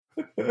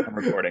I'm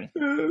recording.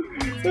 It's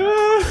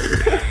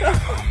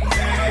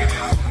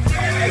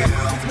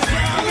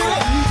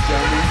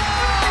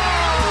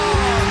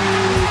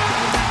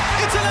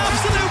an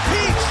absolute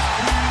peach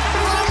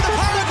from the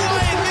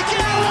Paraguayan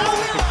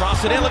Miguel.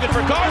 Cross it in, looking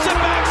for Garza,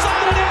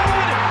 backside and in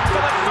for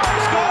the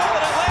first goal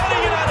in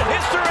Atlanta United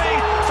history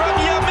from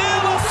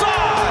Yamil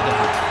Assad.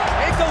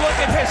 Take a look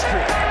at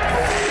history.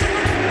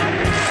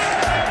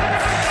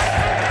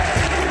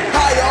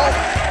 Hi, y'all.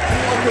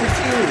 Welcome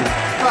to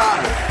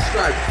Five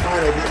Stripes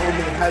Final, the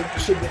only highly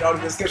distributed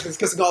audio discussion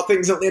discussing all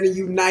things Atlanta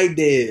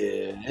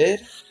United.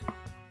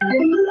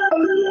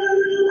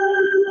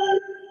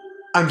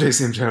 I'm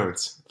Jason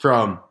Jones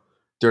from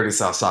Dirty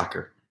South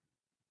Soccer.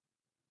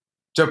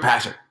 Joe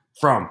Patrick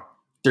from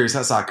Dirty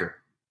South Soccer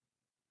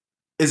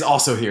is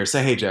also here.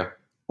 Say hey, Joe.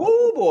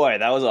 Oh boy,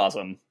 that was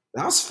awesome.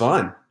 That was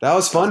fun. That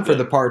was fun for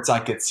the parts I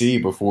could see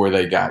before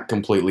they got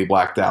completely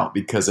blacked out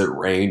because it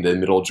rained in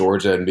Middle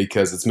Georgia and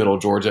because it's Middle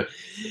Georgia.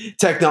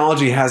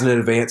 Technology hasn't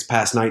advanced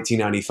past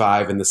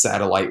 1995 and the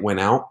satellite went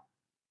out.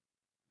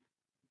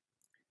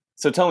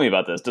 So tell me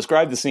about this.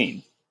 Describe the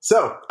scene.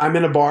 So I'm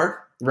in a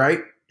bar, right?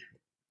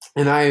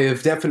 And I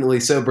have definitely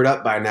sobered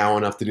up by now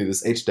enough to do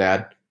this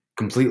HDAD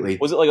completely.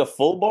 Was it like a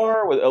full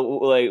bar?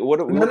 Like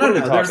what? No.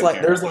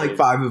 There's like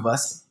five of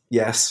us.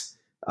 Yes.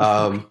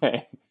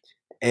 Okay.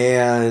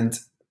 And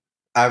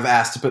I've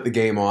asked to put the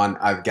game on.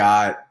 I've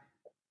got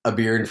a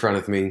beer in front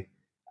of me.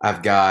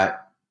 I've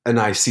got a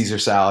nice Caesar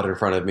salad in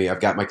front of me.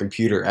 I've got my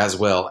computer as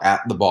well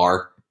at the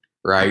bar,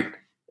 right?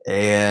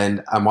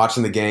 And I'm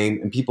watching the game,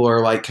 and people are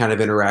like kind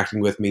of interacting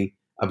with me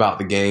about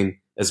the game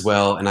as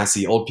well. And I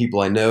see old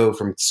people I know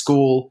from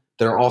school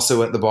that are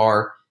also at the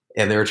bar,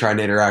 and they're trying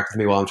to interact with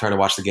me while I'm trying to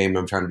watch the game.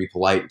 I'm trying to be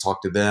polite and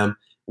talk to them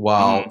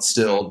while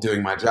still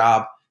doing my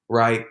job,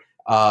 right?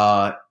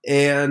 And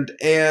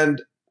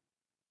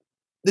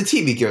the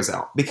TV goes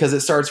out because it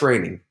starts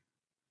raining.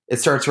 It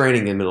starts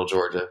raining in Middle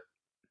Georgia.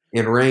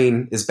 And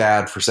rain is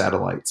bad for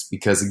satellites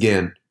because,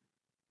 again,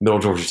 Middle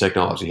Georgia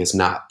technology has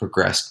not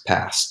progressed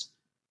past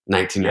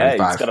 1995.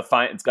 Yeah,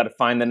 it's got to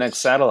find the next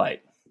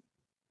satellite.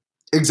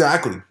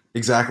 Exactly.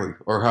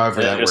 Or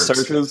however that works. It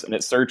searches and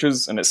it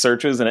searches and it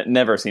searches and it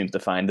never seems to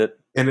find it.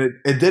 And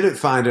it didn't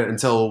find it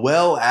until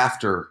well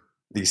after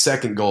the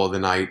second goal of the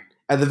night.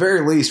 At the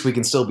very least, we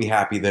can still be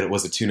happy that it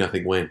was a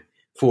 2-0 win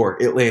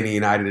for Atlanta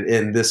United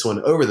in this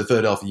one over the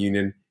Philadelphia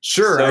Union.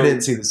 Sure, I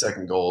didn't see the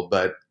second goal,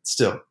 but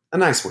still a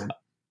nice win.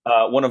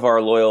 One of our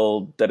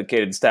loyal,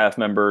 dedicated staff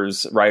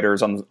members,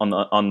 writers on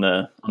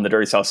the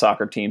Dirty South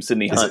Soccer team,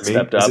 Sydney Hunt,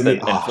 stepped up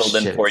and filled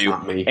in for you.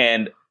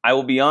 And I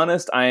will be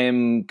honest, I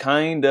am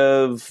kind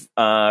of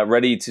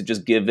ready to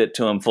just give it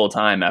to him full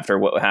time after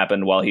what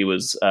happened while he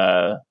was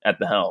at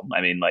the helm. I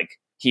mean, like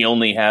he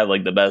only had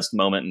like the best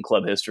moment in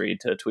club history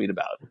to tweet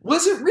about.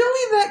 Was it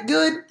really that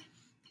good?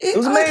 It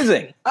was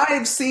amazing. I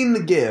have seen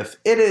the GIF.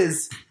 It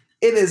is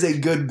a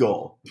good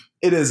goal.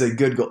 It is a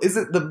good goal. Is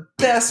it the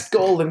best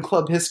goal in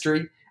club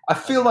history? I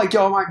feel like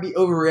y'all might be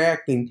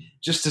overreacting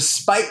just to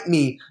spite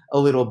me a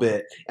little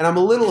bit, and I'm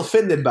a little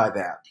offended by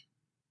that.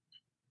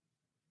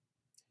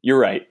 You're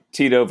right.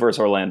 Tito versus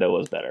Orlando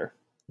was better.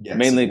 Yes,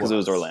 mainly because it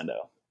was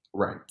Orlando.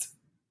 Right.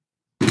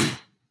 And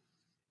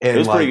it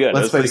was pretty good.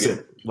 Let's face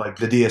it, like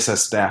the DSS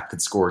staff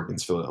could score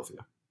against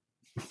Philadelphia.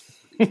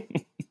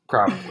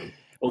 Probably.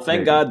 Well,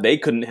 thank God they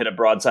couldn't hit a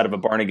broadside of a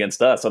barn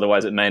against us.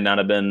 Otherwise, it may not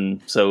have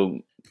been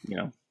so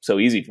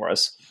easy for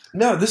us.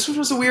 No, this one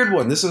was a weird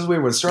one.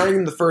 Starting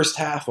in the first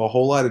half, a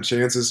whole lot of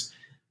chances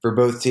for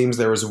both teams.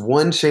 There was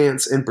one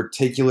chance in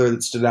particular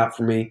that stood out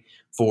for me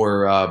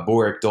for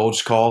Borek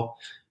Dolgkal,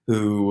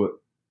 who,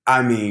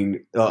 I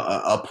mean,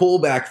 a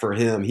pullback for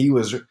him. He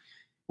was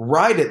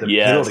right at the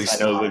penalty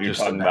spot. I know what you're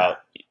talking about.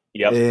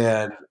 Yep.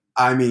 And,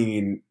 I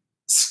mean,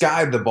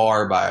 skied the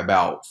bar by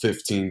about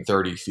 15,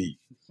 30 feet.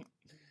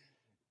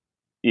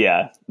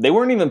 Yeah, they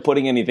weren't even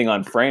putting anything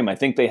on frame. I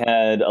think they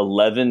had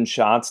 11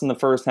 shots in the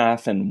first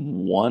half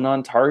and 1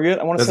 on target.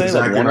 I want to say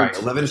exactly like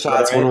right. 11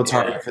 shots, 1 on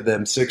target for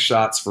them, 6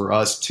 shots for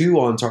us, 2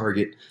 on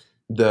target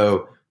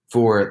though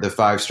for the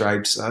Five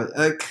Stripes.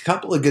 A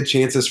couple of good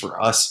chances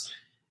for us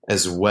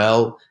as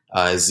well.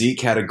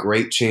 Zeke had a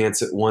great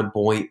chance at one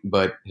point,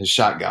 but his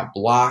shot got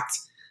blocked.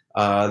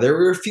 There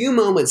were a few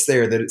moments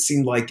there that it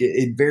seemed like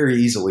it very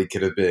easily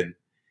could have been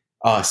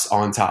us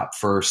on top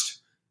first.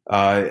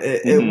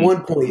 At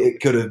one point, it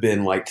could have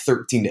been like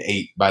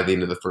 13-8 by the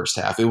end of the first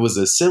half. It was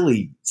a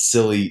silly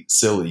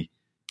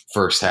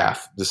first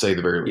half, to say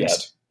the very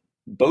least.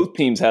 Both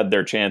teams had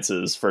their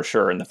chances for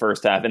sure in the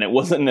first half, and it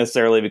wasn't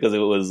necessarily because it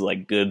was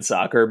like good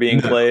soccer being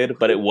played,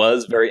 but it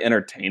was very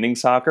entertaining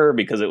soccer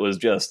because it was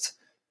just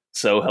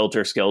so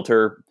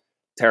helter-skelter.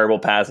 Terrible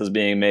passes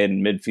being made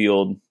in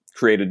midfield,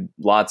 created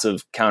lots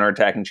of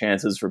counterattacking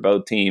chances for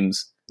both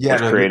teams, which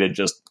created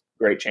just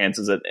great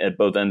chances at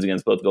both ends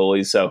against both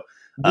goalies. So.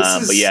 But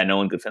no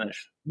one could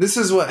finish. This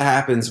is what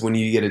happens when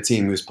you get a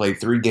team who's played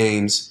 3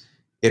 games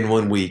in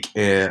 1 week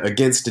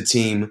against a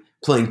team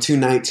playing 2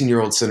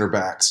 19-year-old center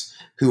backs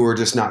who are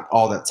just not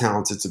all that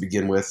talented to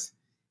begin with,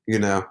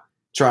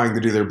 trying to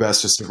do their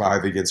best to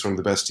survive against one of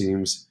the best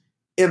teams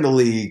in the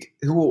league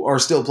who are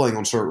still playing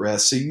on short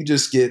rest. So you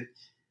just get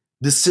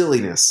the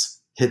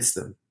silliness hits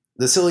them.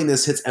 The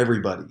silliness hits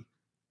everybody.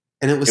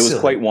 And it was silly.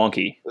 Quite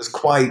wonky. It was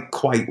quite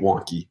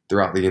wonky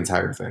throughout the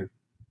entire thing.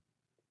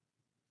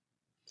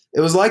 It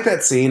was like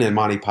that scene in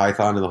Monty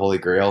Python and the Holy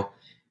Grail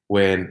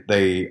when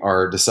they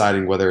are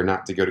deciding whether or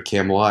not to go to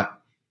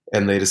Camelot,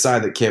 and they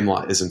decide that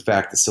Camelot is in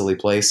fact a silly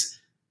place.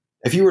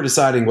 If you were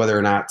deciding whether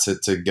or not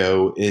to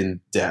go in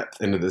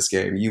depth into this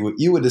game,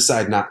 you would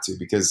decide not to,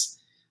 because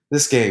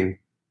this game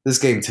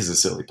tis a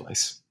silly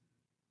place.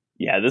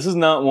 Yeah, this is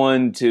not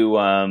one to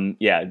get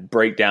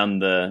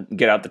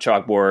out the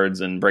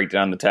chalkboards and break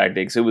down the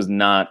tactics. It was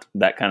not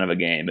that kind of a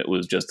game. It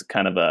was just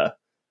kind of a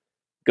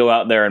go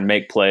out there and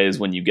make plays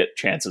when you get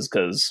chances,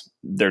 because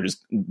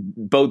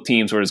both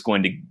teams were just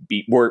going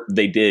to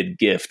they did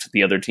gift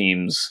the other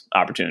team's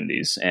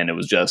opportunities, and it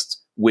was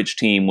just which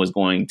team was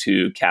going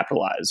to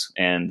capitalize.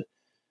 And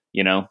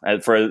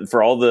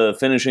for all the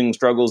finishing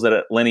struggles that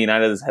Atlanta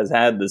United has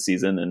had this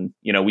season,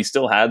 and we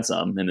still had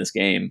some in this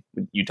game.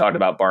 You talked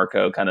about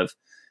Barco kind of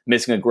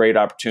missing a great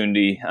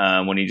opportunity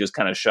when he just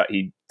kind of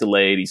he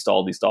delayed, he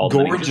stalled.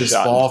 Gorgeous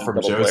ball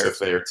from Joseph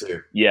there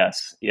too.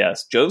 Yes.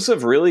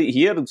 Joseph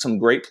he had some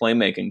great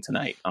playmaking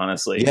tonight,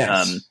 honestly.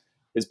 Yes.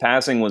 His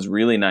passing was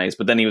really nice,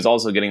 but then he was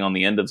also getting on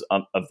the end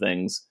of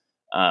things.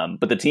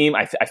 But the team,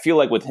 I feel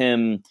like with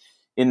him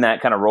in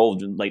that kind of role,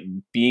 like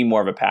being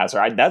more of a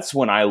passer, that's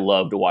when I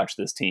love to watch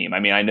this team. I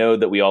mean, I know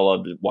that we all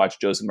love to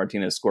watch Joseph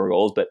Martinez score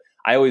goals, but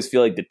I always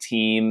feel like the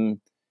team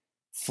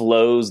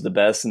flows the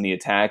best in the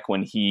attack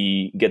when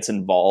he gets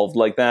involved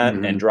like that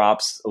and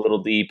drops a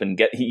little deep and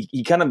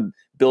he kind of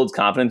builds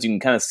confidence. You can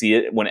kind of see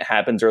it when it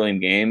happens early in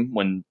the game,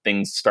 when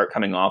things start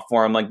coming off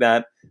for him like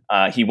that.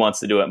 He wants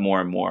to do it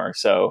more and more.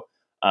 So,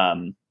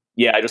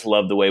 I just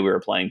love the way we were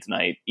playing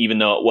tonight. Even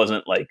though it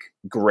wasn't like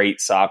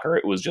great soccer,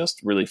 it was just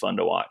really fun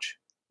to watch.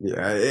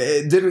 Yeah,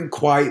 it didn't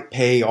quite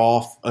pay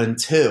off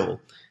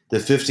until the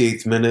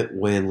 58th minute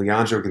when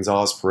Leandro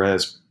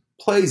Gonzalez-Perez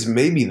plays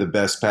maybe the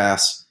best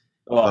pass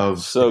of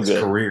his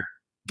career.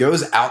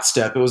 Goes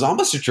outstep. It was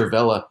almost a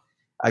Trivela.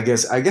 I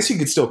guess you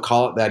could still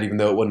call it that, even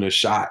though it wasn't a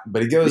shot.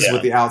 But he goes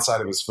with the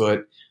outside of his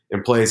foot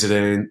and plays it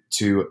in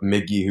to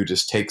Miggy, who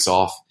just takes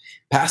off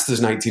past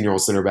his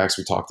 19-year-old center backs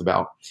we talked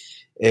about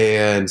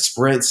and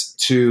sprints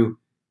to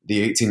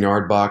the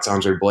 18-yard box.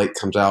 Andre Blake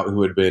comes out,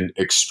 who had been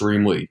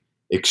extremely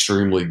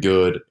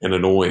good and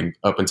annoying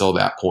up until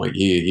that point.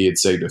 He had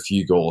saved a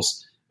few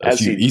goals, as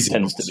few he easy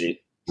tends goals. to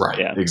be.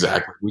 Right,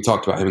 exactly. We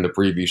talked about him in the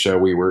preview show.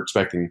 We were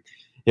expecting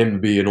him to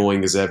be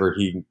annoying as ever.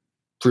 He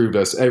proved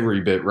us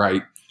every bit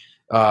right.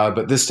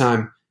 But this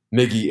time,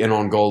 Miggy in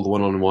on goal,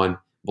 1-on-1.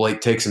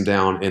 Blake takes him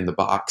down in the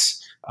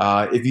box.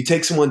 If you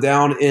take someone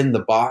down in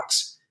the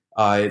box,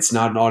 it's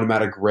not an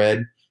automatic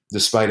red,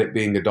 despite it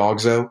being a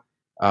dogzo.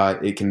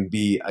 It can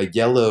be a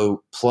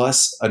yellow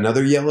plus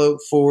another yellow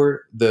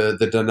for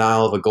the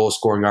denial of a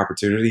goal-scoring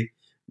opportunity.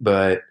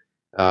 But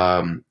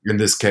in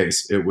this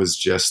case, it was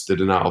just the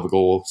denial of a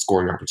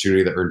goal-scoring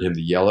opportunity that earned him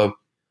the yellow.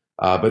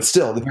 But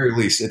still, at the very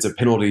least, it's a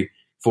penalty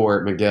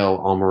for Miguel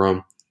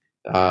Almiron.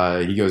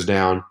 He goes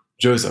down.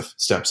 Joseph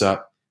steps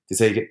up to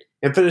take it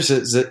and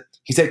finishes it.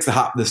 He takes the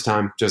hop this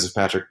time, Joseph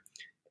Patrick,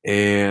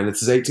 and it's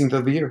his 18th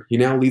of the year. He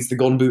now leads the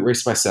Golden Boot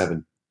race by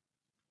 7.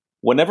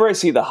 Whenever I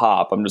see the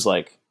hop, I'm just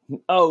like,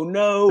 oh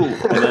no!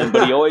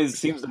 But he always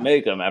seems to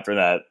make them after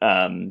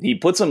that. He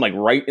puts them like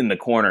right in the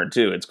corner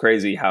too. It's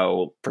crazy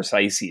how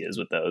precise he is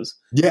with those.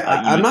 Yeah,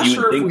 I'm not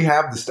sure if we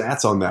have the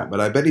stats on that, but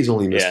I bet he's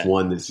only missed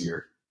one this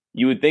year.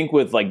 You would think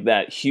with like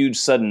that huge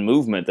sudden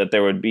movement that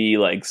there would be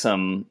like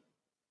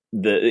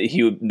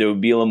there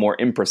would be a little more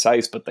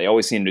imprecise, but they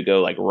always seem to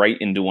go like right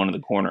into one of the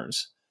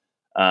corners.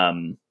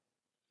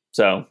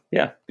 So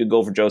yeah, good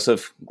goal for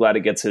Joseph. Glad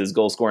it gets his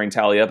goal scoring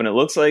tally up, and it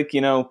looks like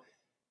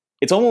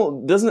it's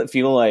almost, doesn't it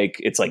feel like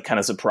it's like kind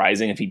of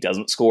surprising if he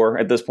doesn't score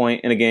at this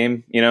point in a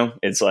game?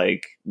 It's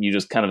like you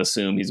just kind of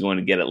assume he's going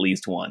to get at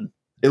least one.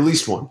 At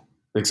least one.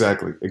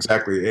 Exactly.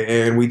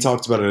 And we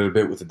talked about it a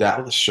bit with the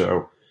Dallas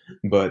show,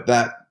 but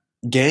that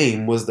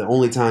game was the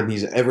only time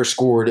he's ever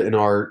scored in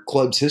our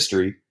club's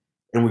history,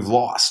 and we've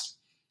lost.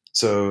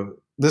 So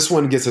this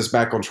one gets us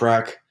back on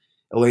track.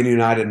 Atlanta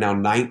United now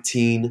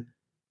 19,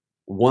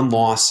 1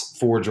 loss,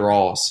 4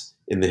 draws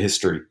in the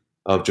history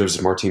of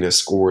Joseph Martinez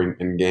scoring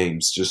in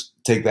games. Just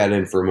take that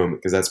in for a moment,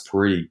 because that's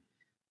pretty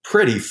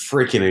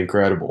freaking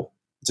incredible,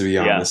 to be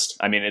honest.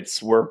 I mean,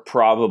 we're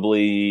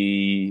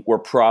probably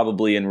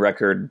in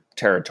record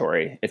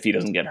territory if he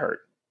doesn't get hurt.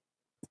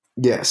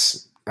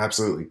 Yes,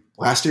 absolutely.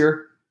 Last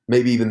year,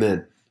 maybe even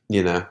then,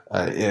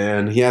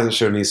 and he hasn't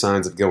shown any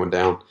signs of going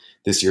down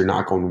this year,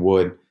 knock on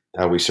wood.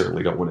 We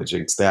certainly don't want to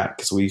jinx that,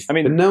 because we've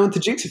been known to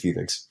jinx a few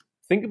things.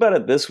 Think about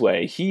it this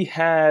way. He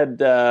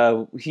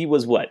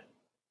was what?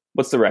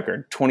 What's the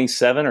record?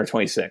 27 or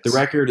 26? The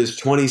record is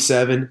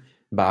 27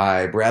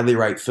 by Bradley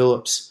Wright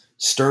Phillips,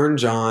 Stern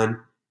John,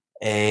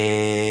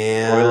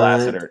 and Roy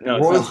Lassiter. No,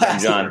 Roy it's not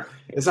Lassiter. John.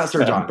 It's not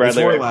Stern John.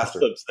 Bradley it's Roy Wright Lassiter.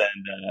 Phillips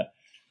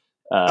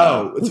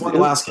It's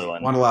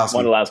Wondolowski.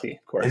 Wondolowski,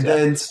 of course. And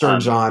then Stern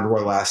John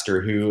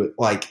Roylaster, who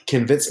like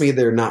convinced me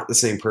they're not the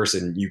same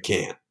person. You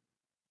can't.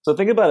 So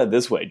think about it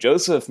this way: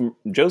 Joseph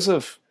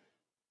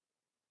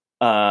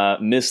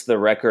missed the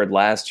record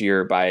last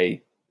year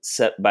by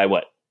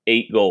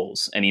 8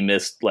 goals, and he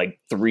missed like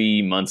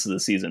 3 months of the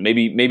season,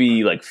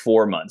 maybe like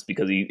 4 months,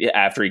 because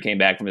after he came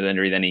back from his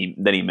injury, then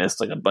he missed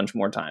like a bunch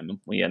more time.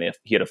 He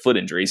had a foot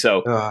injury,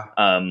 so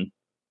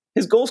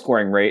his goal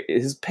scoring rate,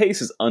 his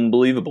pace is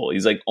unbelievable.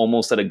 He's like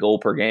almost at a goal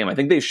per game. I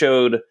think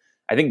Darren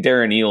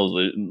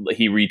Eales,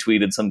 he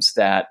retweeted some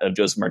stat of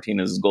Joseph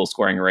Martinez's goal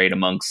scoring rate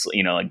amongst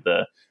like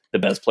the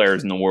best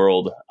players in the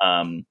world.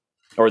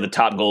 Or the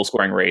top goal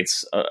scoring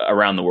rates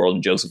around the world.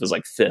 And Joseph is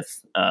like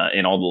 5th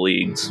in all the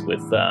leagues with,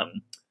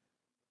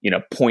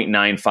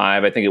 0.95,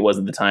 I think it was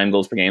at the time,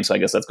 goals per game. So I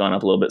guess that's gone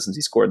up a little bit since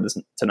he scored this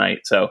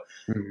tonight. So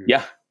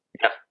yeah,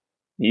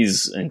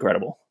 he's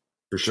incredible.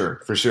 For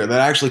sure. That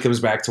actually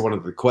comes back to one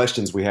of the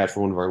questions we had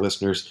from one of our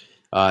listeners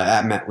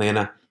at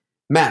Matlanta,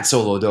 Matt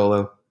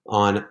Solodolo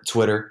on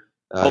Twitter.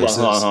 Hold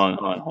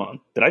on.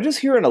 Did I just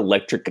hear an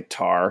electric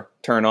guitar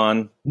turn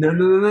on?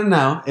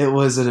 No. It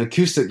was an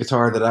acoustic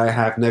guitar that I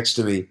have next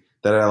to me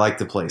that I like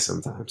to play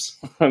sometimes.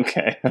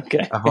 Okay.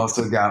 I've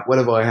also got, what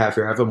do I have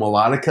here? I have a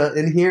melodica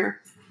in here.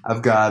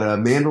 I've got a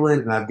mandolin,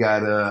 and I've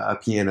got a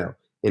piano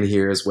in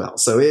here as well.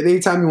 So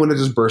anytime you want to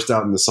just burst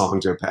out in the song,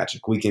 Joe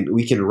Patrick, we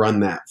can run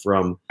that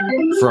from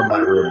my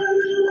room.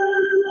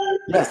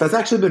 Yes, that's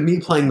actually been me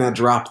playing that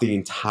drop the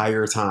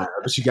entire time.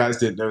 I bet you guys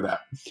didn't know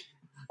that.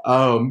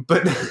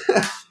 But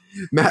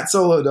Matt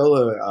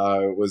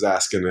Solodola was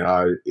asking,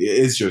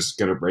 is just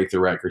going to break the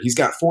record. He's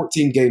got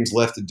 14 games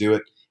left to do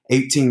it,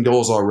 18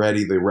 goals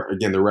already.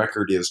 The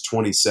record is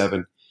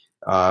 27.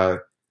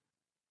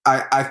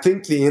 I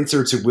think the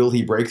answer to will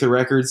he break the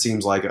record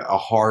seems like a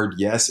hard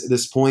yes at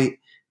this point.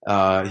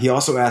 He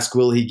also asked,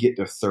 will he get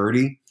to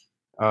 30?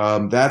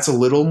 That's a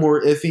little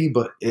more iffy,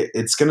 but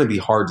it's going to be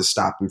hard to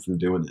stop him from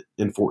doing it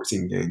in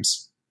 14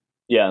 games.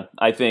 Yeah,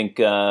 I think,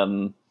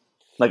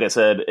 like I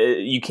said,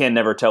 you can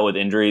never tell with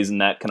injuries,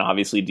 and that can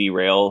obviously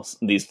derail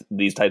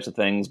these types of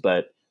things.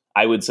 But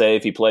I would say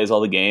if he plays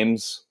all the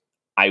games,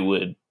 I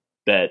would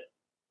bet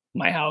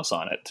my house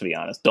on it, to be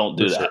honest. Don't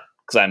do that,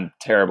 because I'm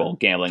terrible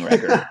gambling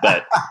record.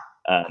 But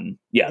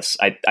yes,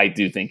 I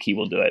do think he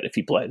will do it if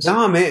he plays.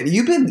 No, man,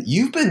 you've been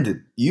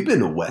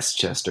to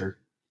Westchester.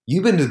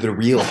 You've been to the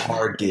real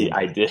hard game. Yeah,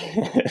 I did.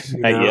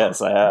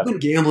 Yes, I have.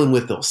 You've been gambling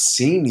with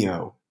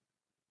Ilsinho.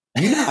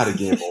 You know how to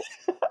gamble.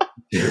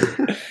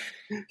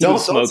 He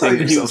was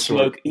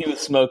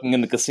smoking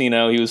in the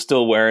casino. He was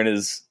still wearing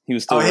his. He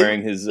was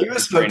smoking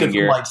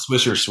from like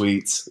Swisher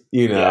Sweets.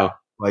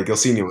 Like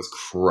Ilsinho was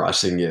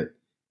crushing it,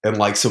 and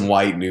like some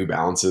white New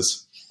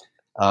Balances.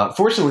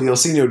 Fortunately,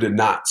 Ilsinho did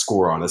not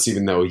score on us,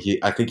 even though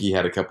I think he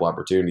had a couple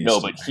opportunities. No,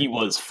 but he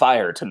was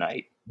fire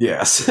tonight.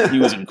 Yes. He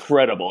was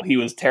incredible. He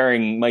was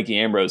tearing Mikey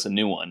Ambrose a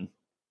new one.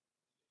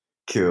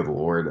 Good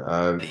Lord.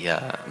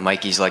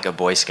 Mikey's like a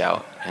Boy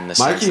Scout in the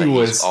sense that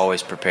he's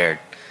always prepared.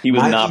 He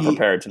was not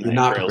prepared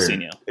tonight for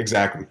Ilsinho.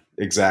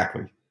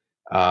 Exactly.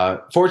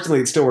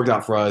 Fortunately, it still worked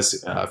out for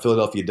us.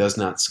 Philadelphia does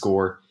not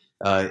score.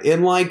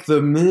 In like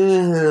the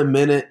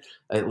minute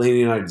Atlanta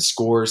United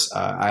scores,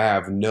 I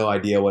have no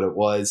idea what it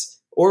was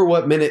or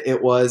what minute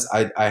it was.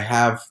 I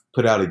have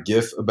put out a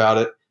GIF about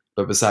it,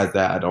 but besides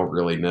that, I don't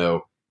really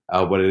know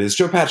what it is.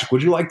 Joe Patrick,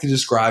 would you like to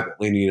describe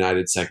Atlanta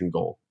United's second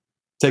goal?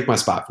 Take my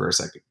spot for a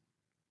second.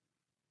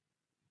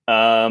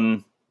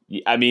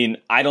 I mean,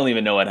 I don't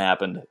even know what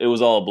happened. It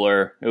was all a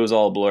blur. There was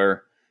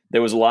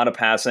a lot of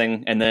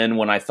passing, and then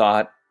when I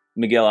thought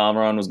Miguel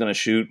Almiron was going to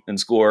shoot and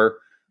score,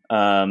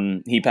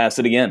 he passed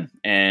it again,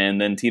 and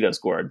then Tito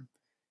scored.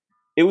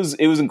 It was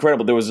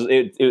incredible.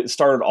 It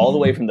started all the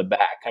way from the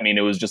back. I mean,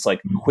 it was just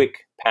like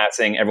quick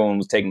passing. Everyone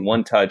was taking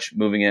one touch,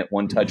 moving it,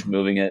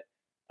 moving it.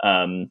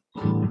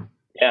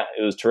 Yeah,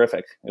 it was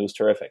terrific.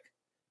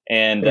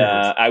 And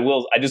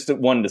I just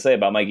wanted to say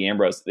about Mikey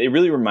Ambrose, it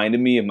really reminded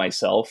me of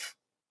myself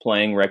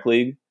playing Rec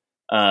League,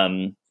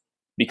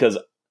 because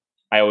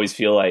I always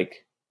feel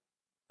like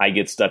I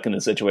get stuck in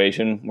the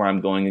situation where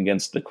I'm going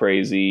against the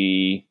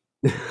crazy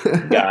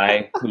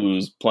guy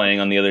who's playing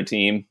on the other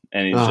team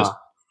and he's just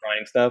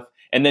trying stuff.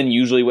 And then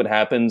usually what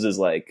happens is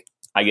like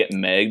I get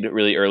megged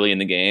really early in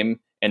the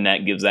game, and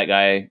that gives that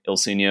guy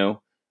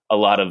Ilsinho a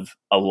lot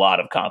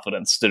of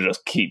confidence to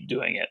just keep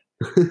doing it.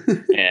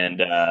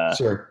 And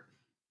sure.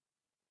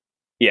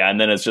 Yeah, and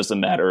then it's just a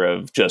matter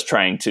of just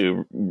trying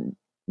to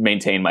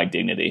maintain my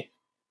dignity.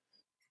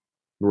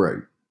 Right.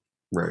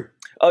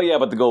 Oh yeah,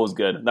 but the goal was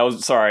good. I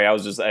just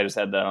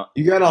had that.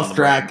 You got off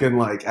track, and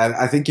like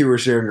I think you were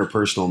sharing your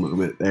personal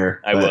moment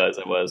there. I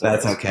was.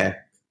 That's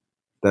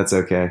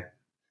okay.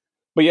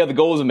 But yeah, the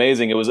goal was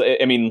amazing. It was.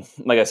 I mean,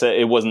 like I said,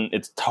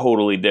 it's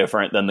totally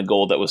different than the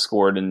goal that was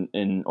scored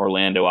in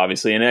Orlando,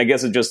 obviously. And I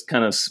guess it just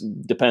kind of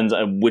depends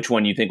on which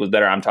one you think was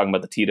better. I'm talking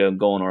about the Tito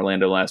goal in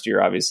Orlando last year,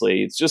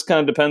 obviously. It just kind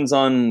of depends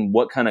on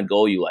what kind of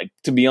goal you like.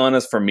 To be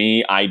honest, for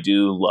me, I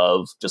do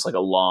love just like a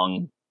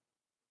long,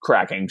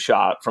 cracking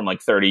shot from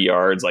like 30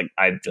 yards. Like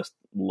I just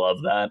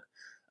love that.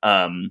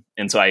 And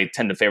so I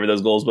tend to favor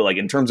those goals. But like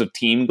in terms of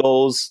team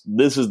goals,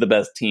 this is the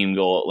best team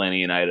goal Atlanta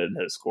United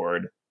has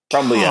scored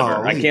probably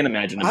ever. I can't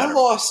imagine. I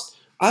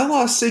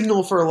lost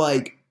signal for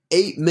like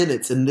 8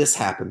 minutes, and this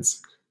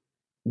happens.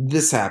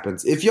 This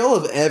happens. If y'all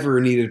have ever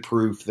needed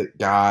proof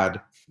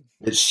that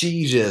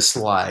she just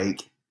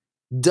like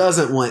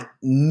doesn't want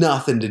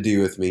nothing to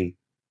do with me,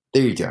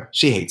 there you go.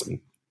 She hates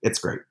me. It's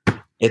great.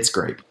 It's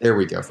great. There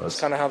we go, folks.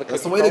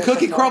 That's the way the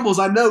cookie crumbles.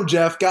 I know,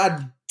 Jeff.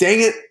 God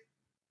dang it.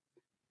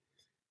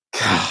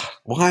 God,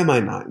 why am I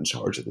not in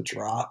charge of the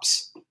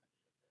drops?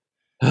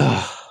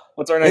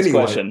 What's our next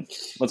question?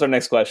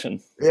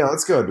 Yeah,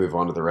 let's go and move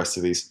on to the rest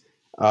of these.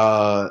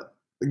 A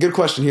good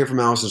question here from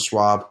Allison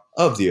Schwab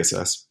of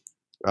DSS.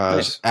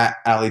 Nice. At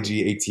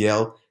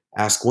AliGATL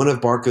asked, one of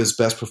Barco's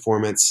best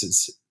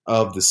performances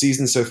of the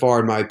season so far,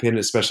 in my opinion,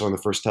 especially on the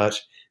first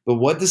touch. But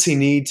what does he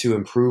need to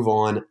improve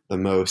on the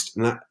most?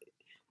 And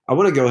I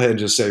want to go ahead and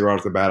just say right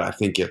off the bat, I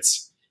think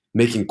it's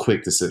making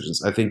quick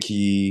decisions. I think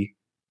it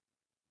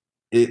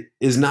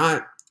is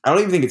not. I don't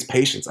even think it's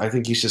patience. I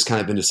think he's just kind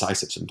of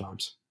indecisive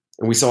sometimes,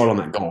 and we saw it on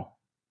that goal,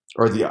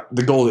 or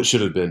the goal that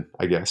should have been,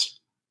 I guess.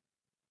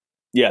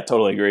 Yeah,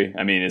 totally agree.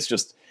 I mean,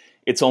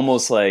 it's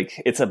almost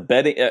like it's a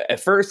betting. At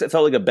first, it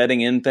felt like a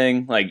betting in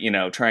thing, like,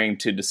 trying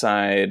to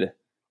decide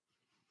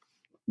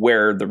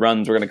where the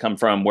runs were going to come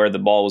from, where the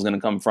ball was going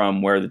to come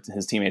from, where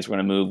his teammates were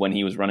going to move when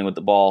he was running with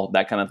the ball,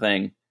 that kind of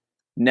thing.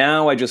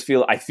 Now I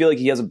feel like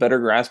he has a better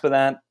grasp of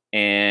that,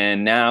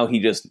 and now he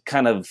just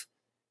kind of,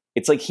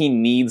 it's like he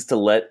needs to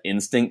let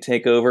instinct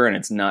take over, and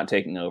it's not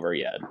taking over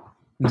yet.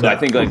 So I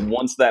think like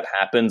once that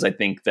happens, I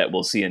think that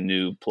we'll see a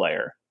new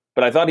player.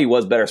 But I thought he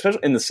was better,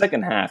 especially in the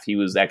second half. He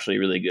was actually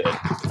really good.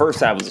 First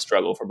half was a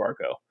struggle for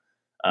Barco.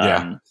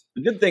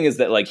 The good thing is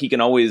that like you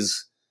can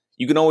always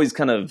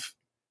kind of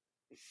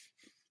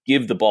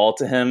give the ball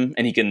to him,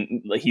 and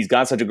he's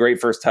got such a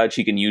great first touch.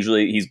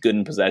 He's good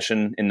in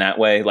possession in that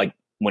way. Like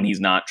when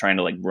he's not trying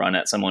to like run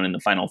at someone in the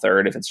final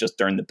third, if it's just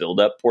during the build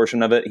up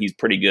portion of it, he's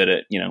pretty good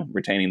at,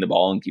 retaining the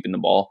ball and keeping the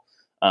ball.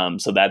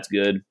 So that's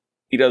good.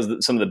 He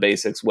does some of the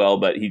basics well,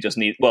 but he just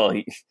he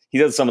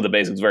does some of the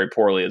basics very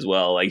poorly as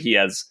well. Like he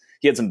had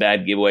some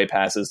bad giveaway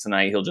passes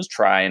tonight. He'll just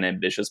try an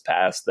ambitious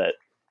pass that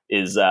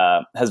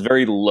has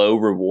very low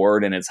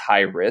reward and it's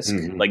high risk.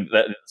 Mm-hmm. Like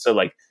that. So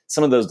like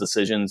some of those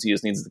decisions he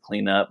just needs to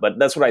clean up. But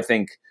that's what I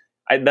think.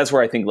 That's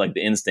where I think like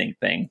the instinct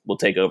thing will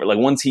take over. Like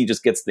once he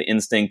just gets the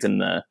instinct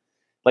and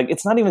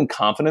it's not even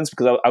confidence,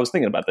 because I was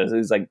thinking about this.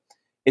 It's like,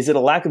 is it a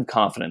lack of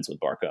confidence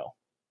with Barco?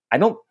 I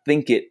don't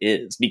think it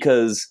is,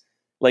 because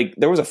like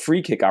there was a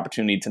free kick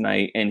opportunity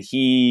tonight and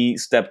he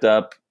stepped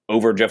up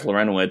over Jeff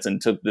Larentowicz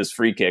and took this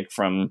free kick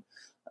from,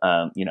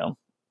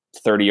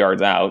 30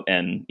 yards out.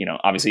 And,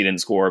 obviously he didn't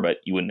score, but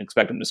you wouldn't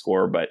expect him to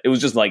score. But it was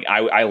just like,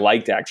 I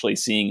liked actually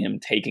seeing him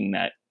taking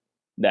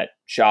that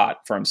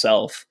shot for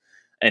himself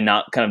and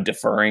not kind of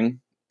deferring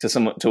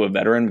to a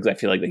veteran, because I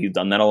feel like that he's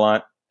done that a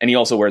lot. And he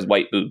also wears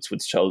white boots,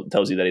 which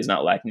tells you that he's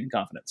not lacking in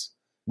confidence.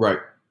 Right.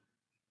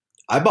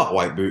 I bought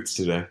white boots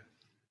today.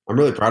 I'm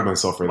really proud of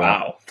myself for that.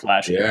 Wow,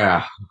 flashy.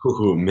 Yeah.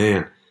 Oh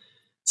man,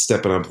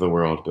 stepping up to the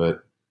world.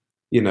 But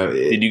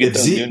did you get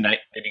those new?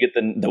 Did you get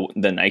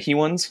the Nike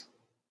ones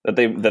that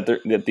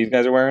these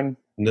guys are wearing?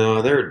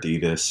 No, they're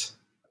Adidas.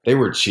 They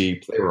were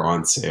cheap. They were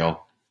on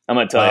sale. I'm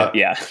gonna tell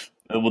you, yeah.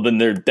 Well, then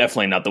they're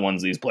definitely not the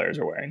ones these players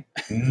are wearing.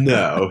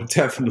 No,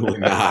 definitely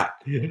not.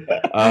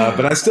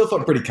 But I still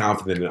felt pretty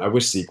confident. I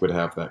wish Zeke would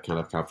have that kind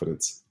of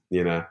confidence.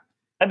 I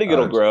think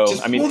it'll grow.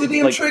 Just pull the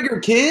damn trigger,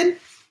 kid.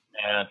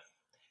 Yeah,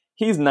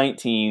 he's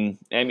 19.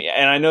 I mean,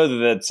 and I know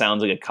that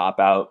sounds like a cop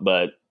out,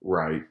 but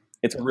right,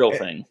 it's a real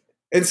thing.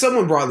 And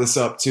someone brought this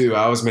up too.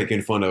 I was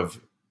making fun of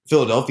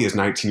Philadelphia's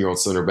 19-year-old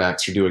center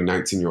backs for doing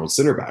 19-year-old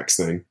center backs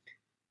thing.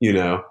 And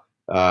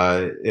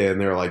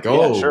they're like,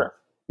 "Oh, yeah, sure.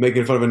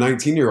 Making fun of a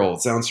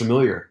 19-year-old sounds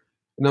familiar."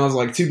 And I was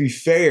like, to be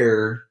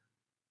fair,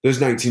 those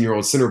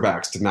 19-year-old center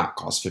backs did not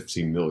cost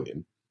 $15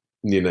 million,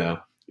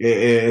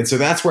 And so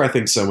that's where I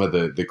think some of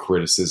the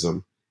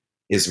criticism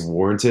is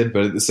warranted.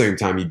 But at the same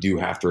time, you do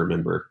have to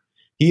remember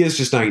he is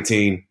just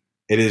 19.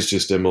 It is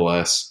just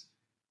MLS.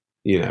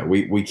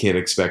 We can't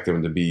expect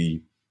him to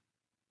be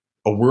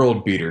a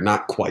world beater.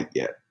 Not quite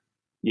yet.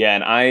 Yeah,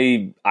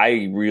 and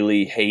I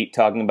really hate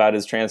talking about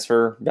his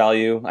transfer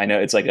value. I know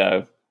it's like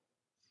a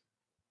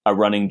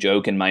running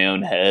joke in my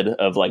own head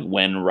of like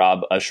when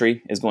Rob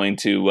Ushery is going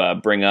to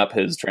bring up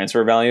his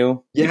transfer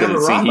value. Yeah,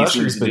 because Rob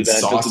Ushery's been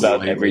saucy just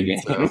about every game.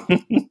 So.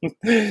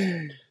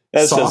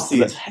 That's saucy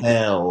just as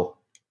hell.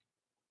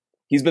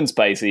 He's been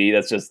spicy.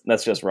 That's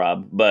just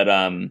Rob. But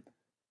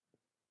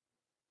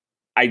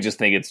I just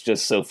think it's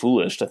just so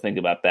foolish to think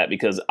about that,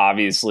 because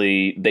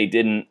obviously they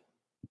didn't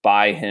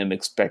buy him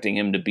expecting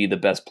him to be the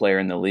best player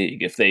in the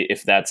league.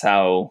 If that's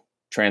how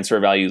transfer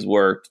values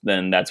worked,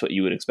 then that's what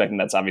you would expect, and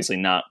that's obviously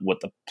not what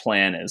the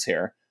plan is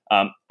here.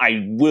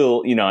 I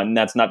will, and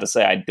that's not to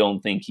say I don't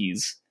think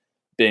he's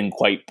been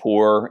quite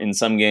poor in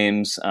some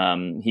games.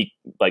 He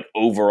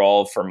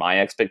overall, for my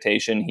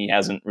expectation, he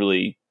hasn't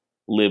really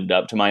lived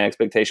up to my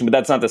expectation. But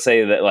that's not to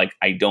say that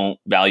I don't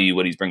value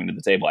what he's bringing to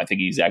the table. I think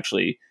he's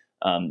actually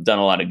done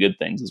a lot of good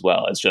things as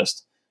well. It's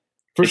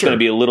going to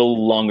be a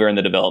little longer in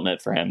the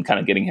development for him, kind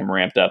of getting him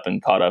ramped up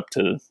and caught up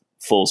to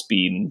full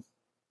speed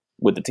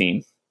with the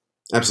team.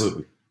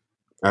 Absolutely.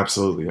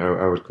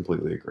 I would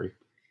completely agree.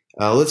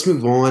 Let's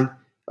move on.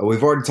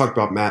 We've already talked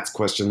about Matt's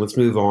question. Let's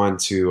move on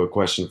to a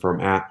question from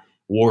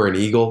 @Warren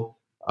Eagle.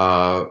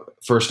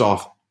 First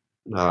off,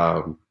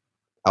 I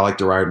like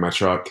to ride my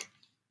truck.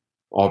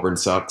 Auburn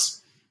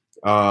sucks.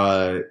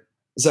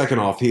 Second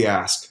off, he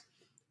asked,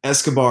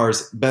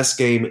 Escobar's best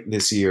game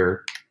this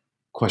year, ?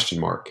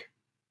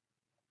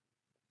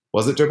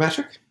 Was it Joe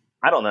Patrick?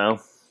 I don't know.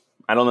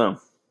 I don't know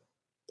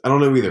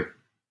either.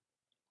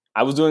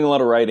 I was doing a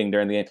lot of writing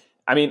during the game.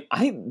 I mean,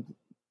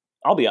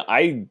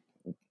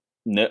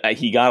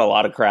 he got a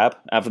lot of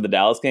crap after the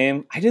Dallas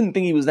game. I didn't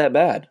think he was that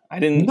bad. I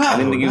didn't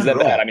think he was that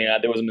bad. I mean,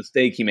 there was a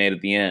mistake he made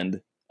at the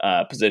end,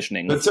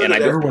 positioning. But so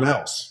did everyone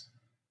else.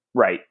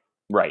 Right.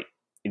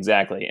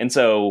 Exactly. And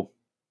so,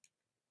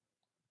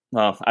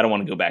 well, I don't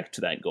want to go back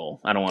to that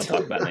goal. I don't want to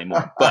talk about it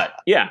anymore. But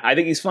yeah, I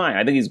think he's fine.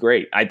 I think he's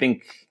great. I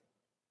think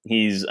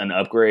he's an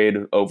upgrade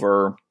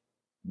over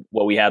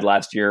what we had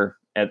last year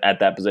at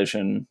that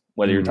position,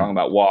 whether you're talking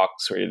about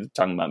walks or you're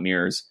talking about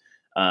mirrors.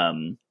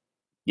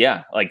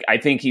 Yeah, like I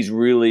think he's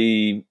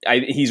really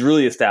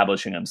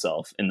establishing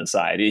himself in the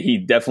side. He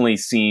definitely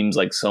seems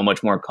like so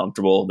much more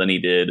comfortable than he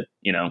did,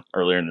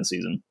 earlier in the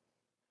season.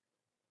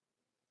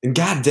 And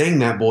god dang,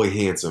 that boy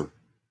handsome.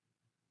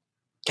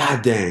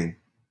 God dang.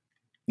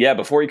 Yeah,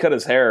 before he cut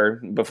his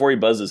hair, before he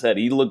buzzed his head,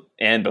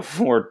 and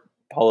before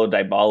Paulo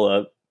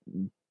Dybala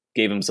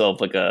gave himself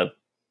like a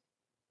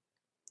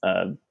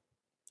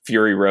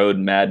Fury Road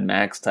Mad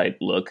Max type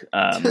look.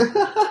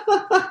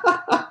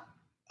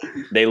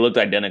 They looked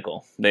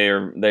identical. They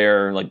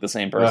are like the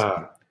same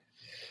person.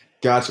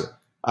 Gotcha.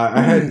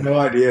 I had no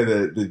idea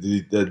that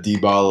the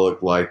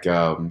Dybala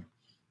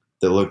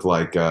looked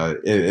like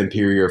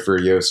Imperial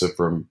Furiosa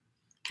from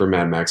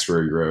Mad Max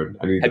Fury Road.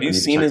 Have you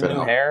seen his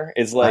new hair?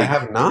 It's like I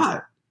have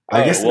not.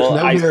 I guess there's no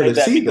hair to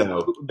see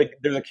though.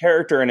 There's a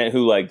character in it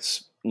who like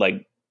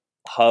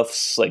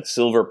huffs like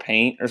silver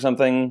paint or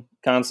something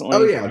constantly.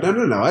 Oh yeah,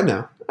 no. I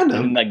know.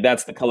 And like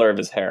that's the color of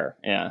his hair.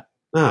 Yeah.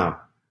 Oh,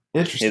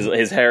 interesting.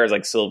 His hair is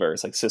like silver.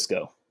 It's like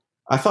Cisco.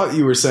 I thought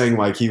you were saying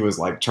like he was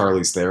like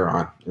Charlize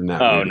Theron in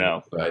that. Oh movie,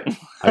 no, but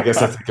I guess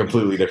that's a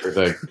completely different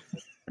thing.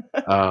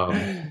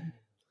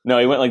 No,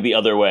 he went like the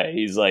other way.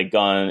 He's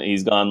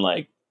gone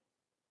like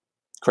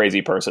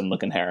crazy person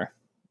looking hair.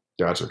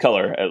 Gotcha.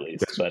 Color at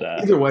least. Gotcha. But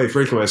either way,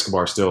 Franco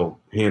Escobar still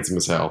handsome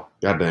as hell.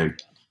 God dang.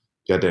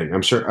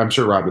 I'm sure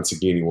Robin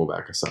Sagini will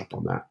back us up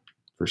on that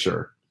for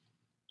sure.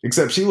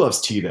 Except she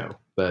loves Tito,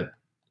 but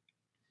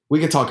we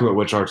could talk about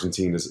which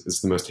Argentine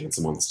is the most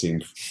handsome on this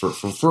team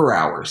for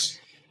hours.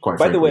 Quite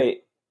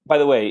frankly. By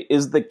the way,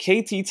 is the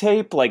KT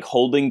tape like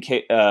holding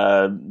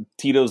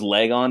Tito's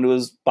leg onto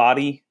his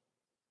body?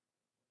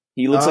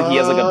 He looks like he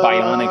has like a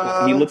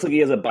bionic. He looks like he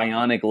has a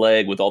bionic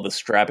leg with all the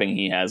strapping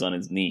he has on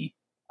his knee.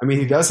 I mean,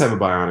 he does have a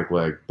bionic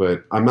leg,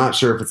 but I'm not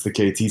sure if it's the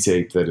KT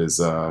tape that is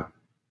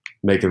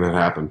making that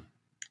happen.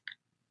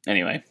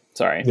 Anyway,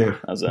 sorry. Yeah.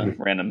 That was a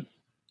random.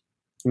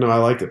 No, I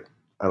liked it.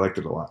 I liked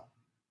it a lot.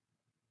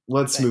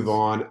 Let's move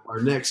on.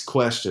 Our next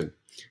question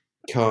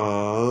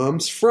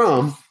comes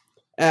from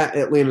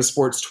 @Atlanta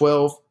Sports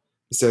 12.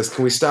 He says,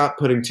 "Can we stop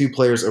putting two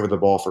players over the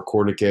ball for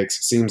corner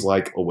kicks? Seems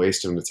like a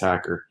waste of an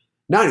attacker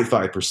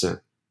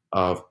 95%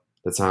 of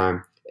the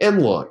time."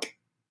 And look,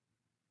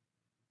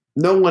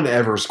 no one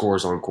ever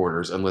scores on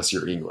corners unless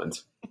you're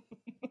England.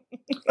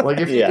 Like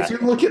if you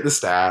look at the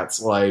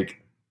stats,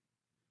 like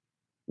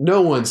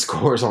no one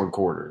scores on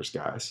corners,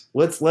 guys.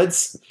 Let's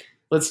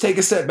take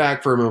a step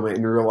back for a moment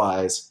and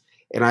realize,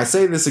 and I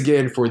say this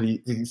again for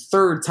the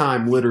third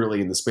time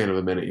literally in the span of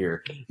a minute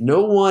here,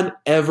 no one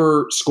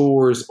ever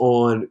scores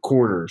on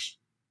corners.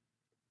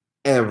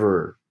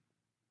 Ever.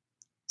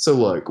 So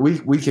look,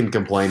 we can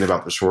complain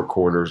about the short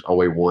corners all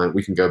we want.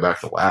 We can go back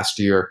to last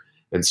year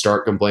and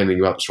start complaining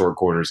about the short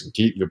corners and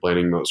keep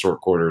complaining about short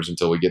corners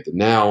until we get to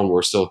now, and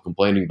we're still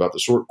complaining about the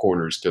short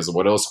corners because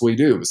what else can we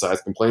do besides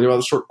complaining about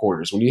the short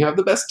corners when you have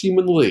the best team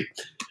in the league?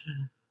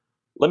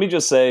 Let me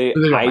just say,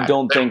 I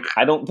don't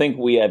think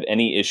we have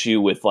any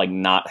issue with like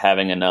not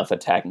having enough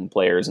attacking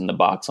players in the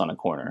box on a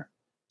corner.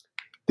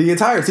 The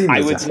entire team.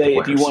 I would say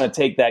if you want to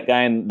take that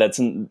guy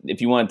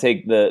if you want to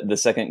take the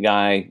second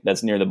guy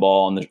that's near the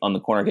ball on the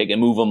corner kick and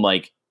move him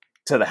like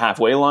to the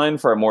halfway line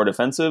for a more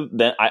defensive,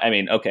 then I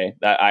mean, okay,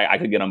 I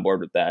could get on board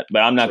with that,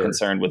 but I'm not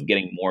concerned with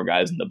getting more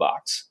guys in the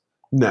box.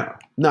 No,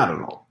 not at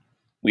all.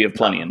 We have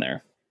plenty in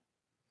there.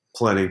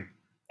 Plenty.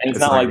 And it's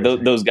not like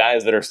those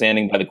guys that are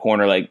standing by the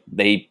corner, like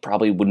they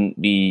probably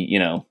wouldn't be,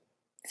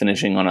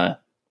 finishing on a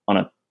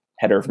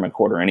header from a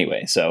quarter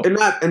anyway. So and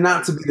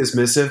not to be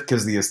dismissive,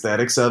 because the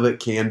aesthetics of it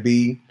can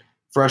be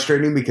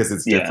frustrating because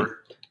it's different.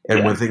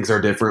 And when things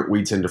are different,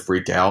 we tend to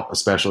freak out,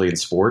 especially in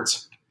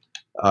sports.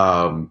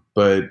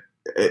 But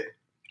it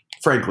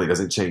frankly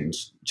doesn't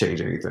change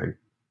anything.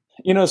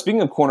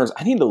 Speaking of corners,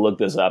 I need to look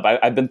this up.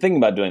 I've been thinking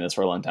about doing this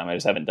for a long time. I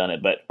just haven't done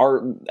it. But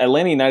our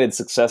Atlanta United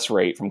success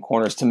rate from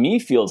corners, to me,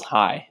 feels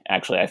high.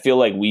 Actually, I feel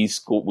like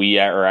we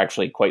are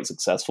actually quite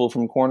successful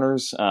from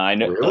corners. I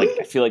know, really?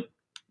 I feel like,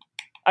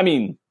 I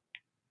mean,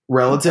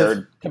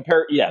 relative,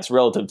 yes,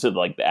 relative to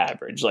like the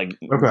average, like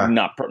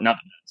not the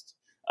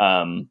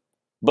best.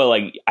 But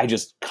like I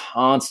just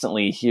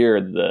constantly hear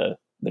the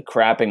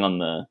crapping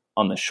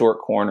on the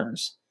short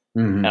corners,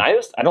 and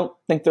I don't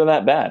think they're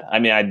that bad. I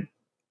mean, I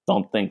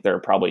don't think they're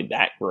probably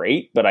that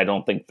great, but I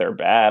don't think they're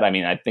bad. I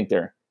mean, I think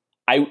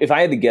if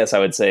I had to guess, I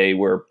would say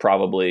we're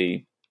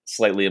probably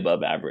slightly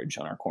above average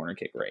on our corner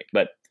kick rate.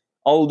 But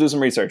I'll do some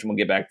research and we'll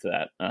get back to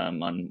that on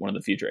one of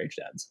the future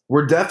HDads.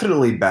 We're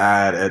definitely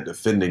bad at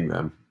defending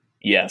them.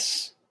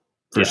 Yes,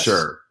 for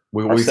sure.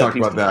 We talked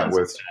about that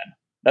with.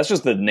 That's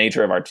just the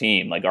nature of our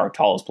team. Like our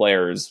tallest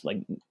player is like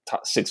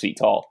 6 feet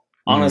tall.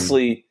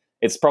 Honestly,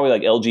 it's probably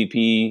like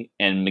LGP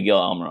and Miguel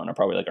Almiron are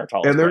probably like our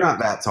tallest. And they're players.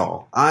 not that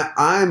tall.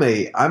 I'm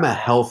a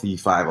healthy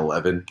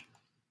 5'11",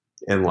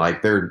 and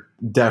like they're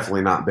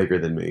definitely not bigger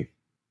than me.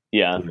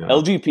 Yeah,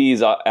 LGP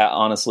is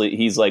honestly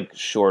he's like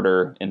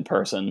shorter in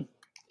person.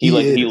 He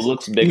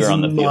looks bigger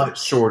on the field. He's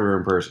much shorter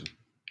in person.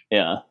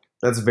 Yeah,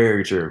 that's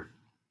very true.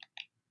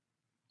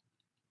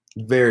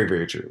 Very,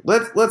 very true.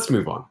 Let's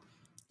move on.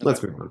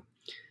 Let's move on.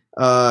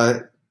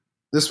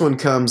 This one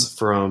comes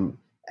from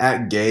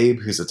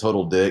 @Gabe, who's a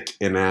total dick,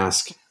 and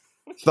asks,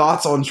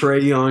 thoughts on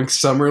Trae Young's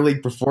Summer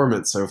League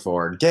performance so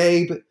far?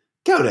 Gabe,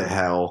 go to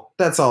hell.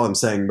 That's all I'm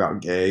saying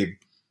about Gabe.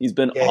 He's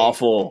been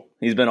awful.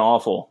 He's been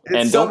awful.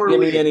 And don't give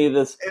me any of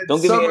this.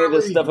 Don't give me any of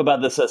this stuff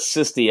about this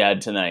assist he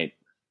had tonight.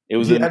 It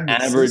was an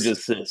average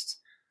assist.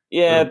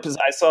 Yeah, because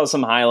I saw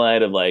some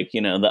highlight of like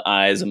the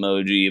eyes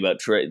emoji about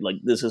Trae, like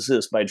this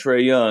assist by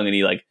Trae Young, and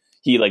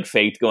he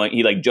faked going.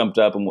 He jumped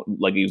up and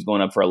like he was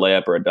going up for a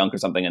layup or a dunk or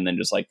something, and then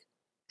just like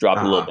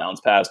dropped a little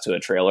bounce pass to a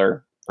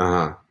trailer.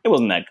 It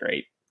wasn't that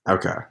great.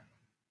 Okay,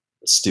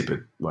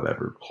 stupid.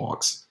 Whatever,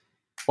 Hawks.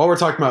 While we're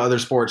talking about other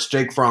sports,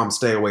 Jake Fromm,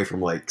 stay away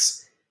from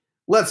lakes.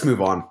 Let's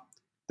move on.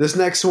 This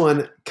next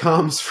one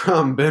comes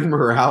from Ben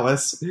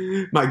Morales,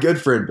 my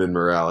good friend Ben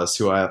Morales,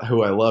 who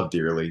I love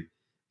dearly,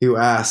 who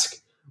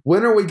asks,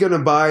 when are we going to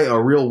buy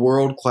a real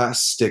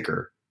world-class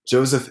sticker?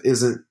 Joseph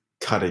isn't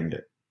cutting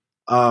it.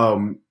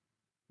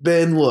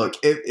 Ben, look,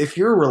 if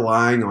you're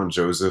relying on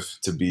Joseph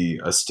to be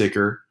a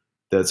sticker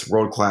that's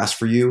world-class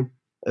for you,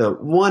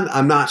 one,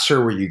 I'm not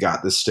sure where you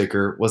got this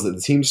sticker. Was it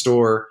the team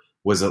store?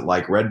 Was it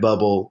like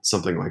Redbubble?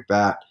 Something like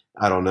that?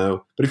 I don't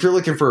know. But if you're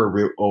looking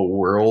for a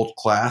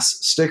world-class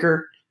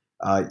sticker,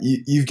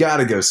 you've got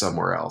to go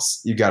somewhere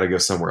else. You've got to go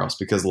somewhere else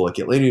because, look,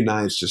 Atlanta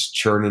United's just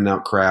churning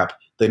out crap.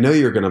 They know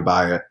you're going to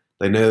buy it.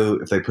 They know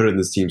if they put it in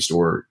this team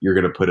store, you're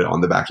going to put it on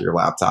the back of your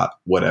laptop,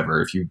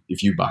 whatever, if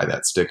you buy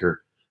that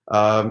sticker.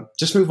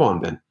 Just move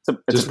on, Ben.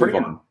 It's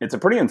a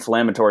pretty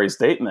inflammatory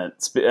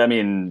statement. I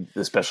mean,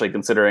 especially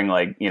considering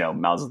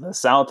Mouths of the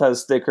South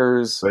has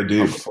stickers. They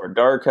do. Before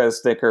Dark has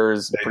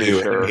stickers. They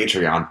do. Sure,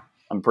 Patreon.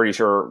 I'm pretty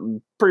sure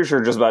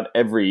just about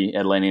every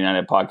Atlanta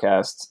United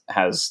podcast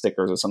has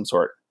stickers of some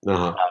sort.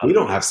 We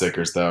don't have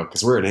stickers though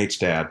because we're an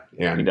HDad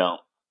and we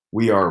don't.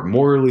 We are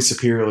morally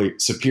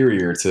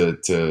superior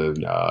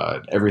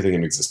to everything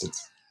in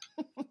existence.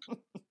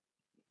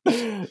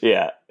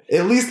 Yeah.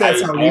 At least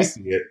that's how we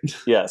see it.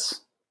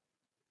 Yes.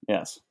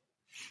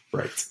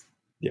 Right.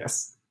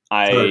 Yes.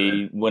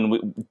 You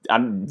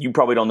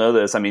probably don't know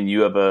this. I mean,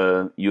 you have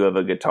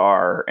a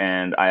guitar,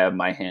 and I have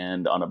my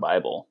hand on a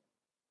Bible.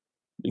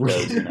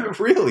 Because,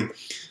 really?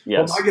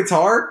 Yes.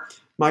 Well,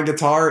 my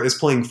guitar is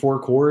playing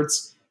 4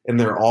 chords, and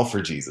they're all for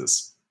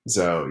Jesus.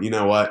 So you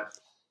know what?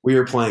 We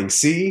are playing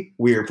C,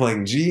 we are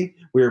playing G,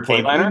 we are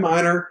playing E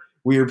minor,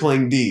 we are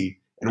playing D,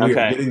 and we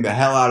are getting the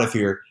hell out of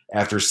here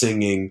after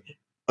singing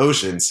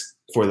Oceans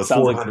for the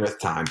 400th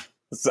time.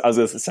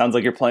 It sounds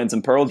like you're playing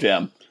some Pearl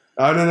Jam.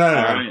 Oh, no.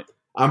 Right.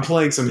 I'm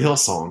playing some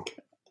Hillsong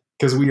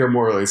because we are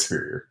morally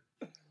superior.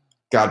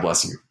 God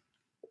bless you,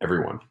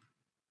 everyone.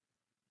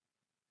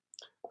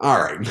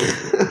 All right.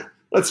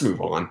 Let's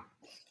move on.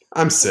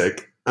 I'm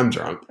sick. I'm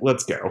drunk.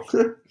 Let's go.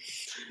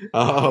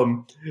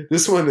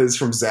 This one is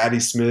from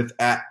Zaddy Smith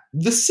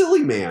 @The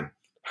Silly Man.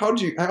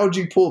 How'd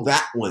you pull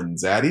that one,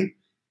 Zaddy?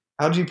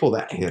 How'd you pull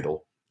that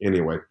handle?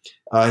 Anyway,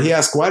 he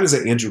asked, why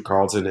doesn't Andrew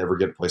Carlton ever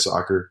get to play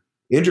soccer?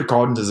 Andrew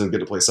Carlton doesn't get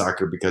to play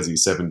soccer because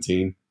he's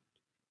 17.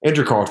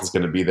 Andrew Carlton's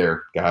going to be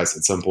there, guys,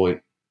 at some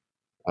point.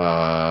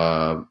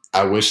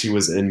 I wish he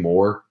was in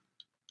more,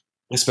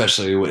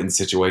 especially in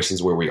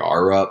situations where we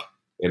are up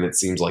and it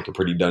seems like a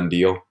pretty done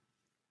deal.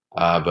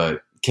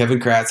 But Kevin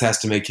Kratz has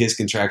to make his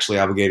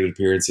contractually obligated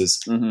appearances.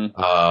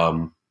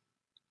 Mm-hmm.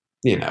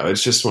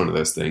 It's just one of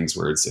those things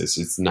where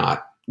it's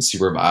not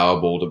super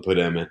viable to put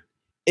him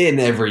in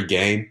every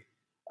game.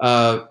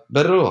 But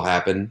it'll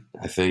happen,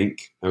 I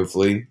think.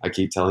 Hopefully. I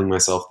keep telling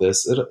myself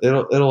this.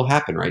 It'll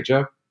happen, right,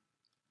 Joe?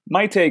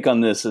 My take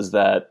on this is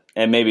that,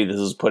 and maybe this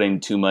is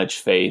putting too much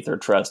faith or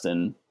trust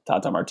in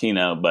Tata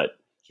Martino, but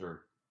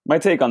sure. My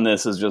take on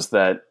this is just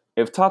that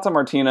if Tata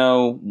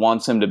Martino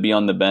wants him to be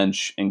on the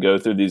bench and go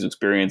through these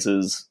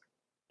experiences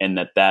and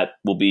that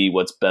will be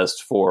what's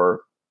best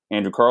for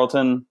Andrew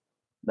Carleton,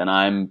 then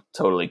I'm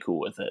totally cool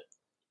with it.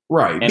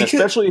 Right. And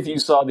especially if you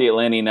saw the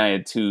Atlanta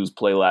United 2s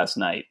play last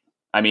night.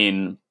 I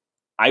mean,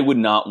 I would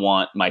not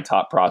want my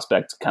top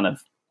prospect to kind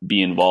of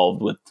be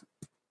involved with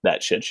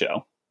that shit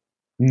show.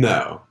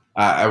 No,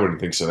 I wouldn't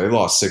think so. They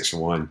lost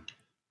 6-1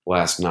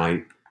 last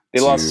night.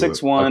 They lost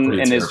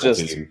 6-1, and it's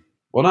just team.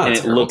 Well, not and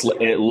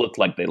it looked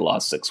like they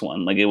lost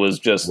 6-1. Like, it was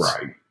just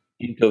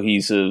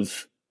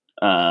incohesive.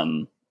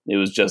 It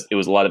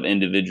was a lot of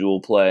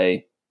individual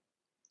play.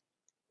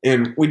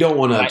 And we don't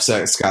want to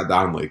upset Scott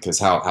Donnelly, because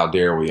how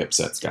dare we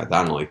upset Scott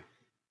Donnelly?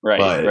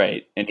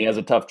 Right. And he has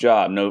a tough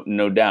job,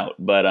 no doubt.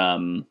 But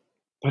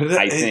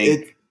I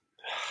think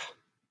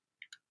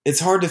it's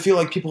hard to feel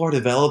like people are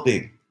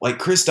developing. Like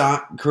Chris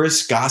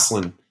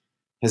Gosselin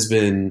has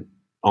been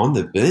on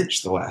the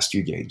bench the last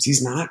few games.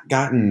 He's not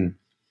gotten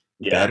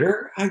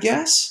better, I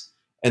guess.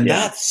 And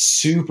that's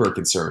super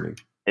concerning.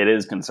 It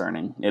is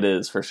concerning. It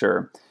is, for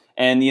sure.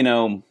 And,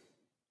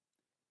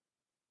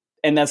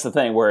 and that's the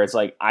thing where it's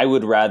like, I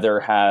would rather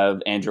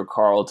have Andrew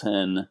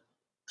Carleton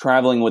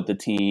traveling with the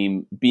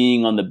team,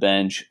 being on the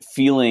bench,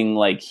 feeling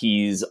like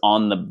he's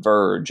on the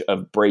verge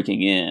of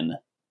breaking in,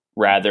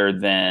 rather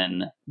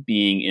than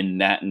being in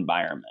that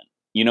environment.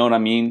 You know what I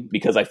mean?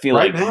 Because I feel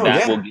like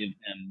that will give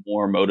him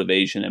more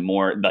motivation and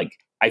more, like,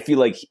 I feel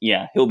like,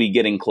 he'll be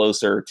getting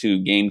closer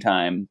to game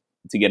time,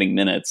 to getting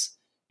minutes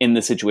in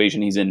the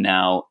situation he's in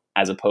now,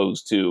 as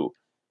opposed to,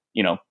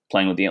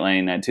 playing with the Atlanta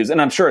United 2s.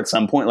 And I'm sure at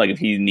some point, like, if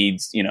he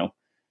needs,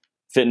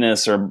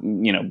 fitness or,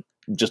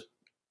 just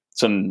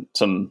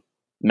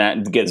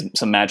get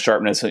some match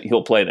sharpness,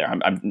 he'll play there.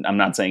 I'm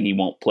not saying he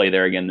won't play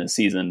there again this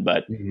season,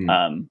 but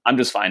I'm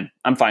just fine.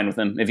 I'm fine with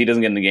him. If he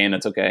doesn't get in the game,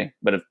 that's okay.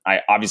 But if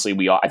I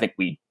think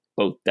we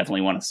both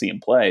definitely want to see him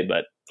play,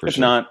 but if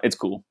not, it's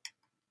cool.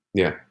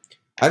 Yeah.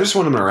 I just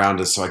want him around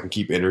us so I can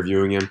keep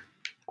interviewing him.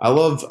 I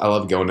love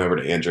going over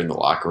to Andrew in the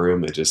locker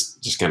room and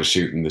just kind of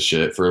shooting the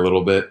shit for a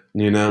little bit,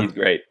 He's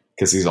great.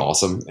 Because he's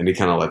awesome, and he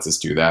kind of lets us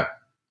do that.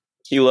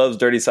 He loves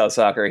Dirty South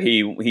Soccer.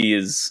 He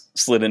is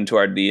slid into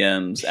our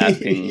DMs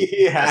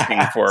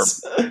asking for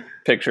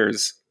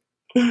pictures.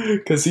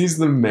 Because he's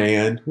the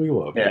man. We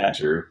love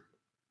Andrew.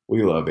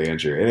 We love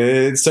Andrew. And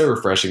it's so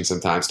refreshing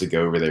sometimes to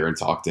go over there and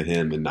talk to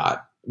him and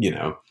not,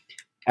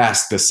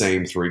 ask the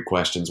same 3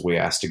 questions we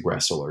ask to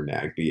Gressel or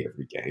Nagby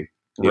every game.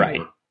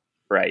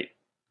 Right.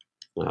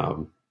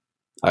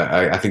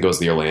 I think it was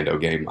the Orlando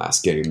game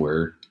last game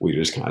where we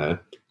just kind of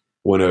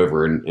went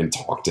over and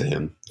talked to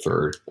him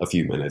for a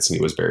few minutes, and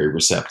he was very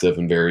receptive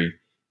and very,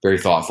 very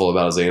thoughtful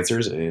about his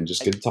answers and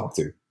just good to talk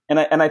to. And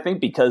I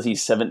think because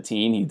he's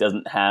 17, he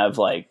doesn't have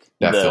like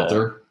that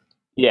filter.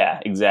 Yeah,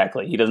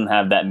 exactly. He doesn't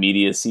have that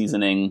media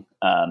seasoning.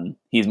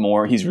 He's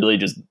really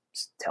just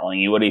telling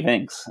you what he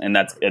thinks, and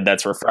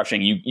that's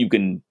refreshing. You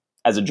can,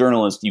 as a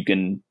journalist, you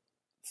can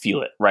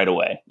feel it right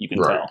away. You can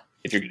tell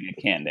if you're getting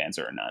a canned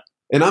answer or not.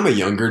 And I'm a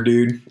younger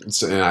dude,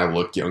 and I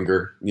look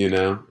younger,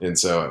 And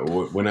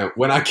so when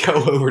I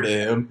go over to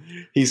him,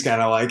 he's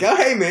kind of like, "Oh,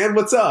 hey man,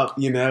 what's up?"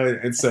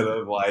 Instead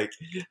of like,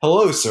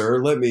 "Hello,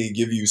 sir, let me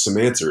give you some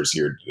answers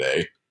here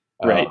today."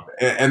 Right.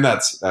 And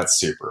that's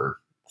super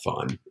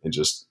fun and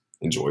just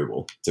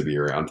enjoyable to be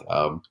around.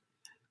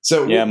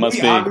 So we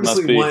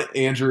obviously want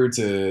Andrew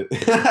to.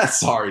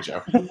 Sorry,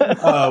 Joe.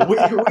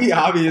 We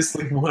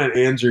obviously want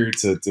Andrew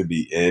to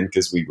be in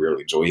because we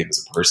really enjoy him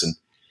as a person.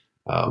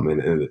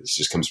 And it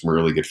just comes from a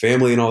really good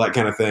family and all that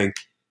kind of thing.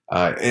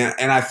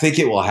 And I think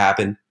it will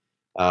happen.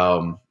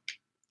 And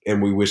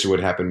we wish it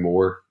would happen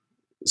more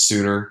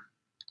sooner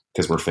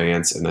because we're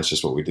fans and that's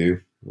just what we do.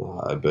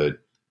 But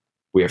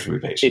we have to be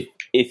patient.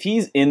 If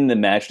he's in the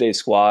matchday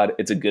squad,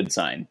 it's a good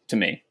sign to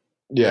me.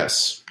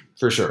 Yes,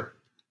 for sure.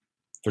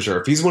 For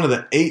sure. If he's one of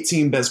the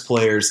 18 best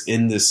players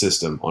in this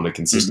system on a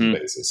consistent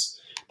basis,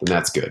 then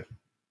that's good.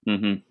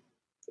 Mm-hmm.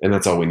 And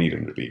that's all we need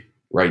him to be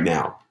right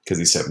now. Because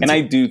he's 17. And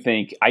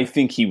I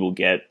think he will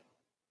get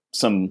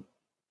some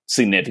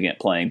significant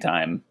playing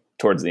time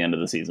towards the end of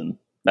the season.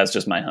 That's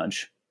just my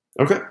hunch.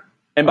 Okay.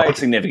 And by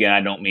significant, I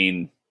don't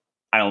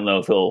know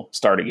if he'll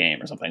start a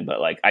game or something,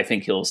 but like I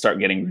think he'll start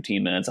getting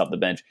routine minutes off the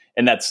bench.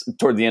 And that's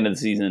toward the end of the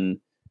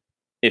season.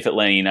 If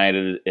Atlanta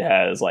United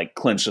has like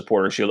clinched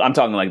supporter shield, I'm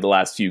talking like the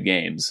last few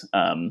games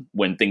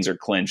when things are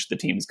clinched, the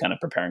team's kind of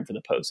preparing for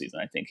the postseason.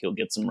 I think he'll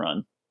get some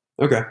run.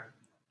 Okay.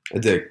 I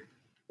dig.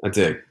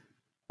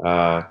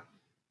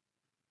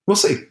 We'll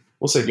see.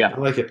 Yeah. I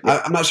like it.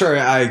 Yeah. I'm not sure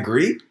I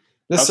agree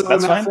necessarily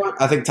on that front.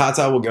 I think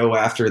Tata will go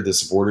after the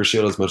supporter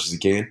shield as much as he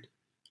can.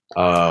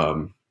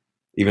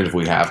 Even if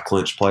we have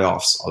clinched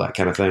playoffs, all that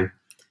kind of thing.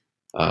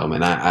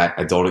 And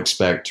I don't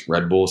expect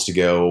Red Bulls to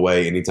go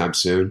away anytime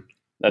soon.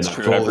 That's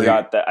true.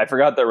 I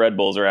forgot that Red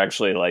Bulls are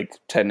actually like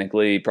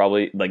technically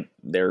probably like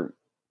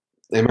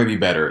they might be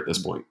better at this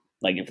point.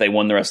 Like if they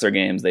won the rest of their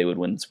games, they would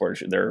win the supporter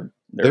shield.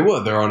 They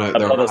would. They're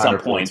on some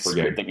points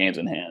with the games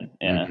in hand.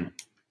 Yeah. Mm-hmm.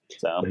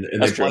 So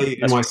and they play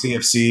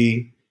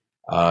NYCFC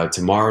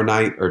tomorrow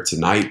night or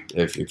tonight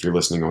if you're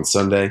listening on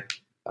Sunday.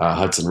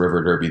 Hudson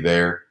River Derby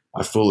there.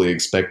 I fully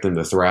expect them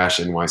to thrash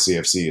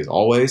NYCFC as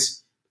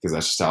always because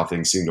that's just how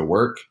things seem to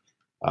work.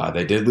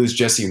 They did lose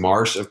Jesse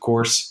Marsh, of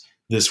course,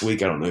 this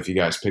week. I don't know if you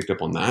guys picked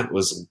up on that. It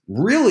was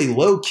really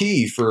low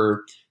key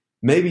for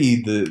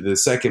maybe the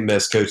second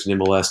best coach in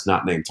MLS,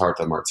 not named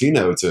Tata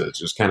Martino, to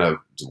just kind of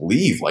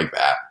leave like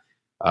that.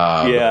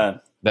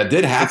 That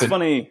did happen.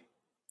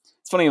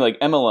 It's funny, like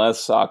MLS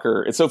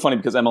soccer. It's so funny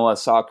because MLS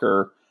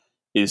soccer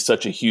is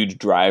such a huge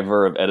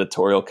driver of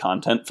editorial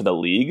content for the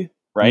league,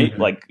 right?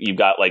 Mm-hmm. Like you've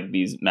got like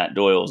these Matt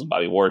Doyles and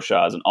Bobby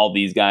Warshaws and all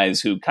these guys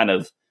who kind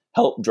of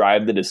help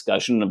drive the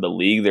discussion of the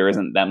league. There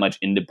isn't that much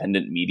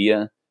independent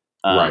media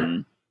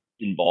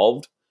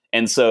involved.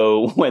 And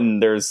so when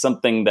there's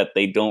something that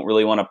they don't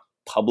really want to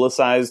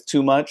publicize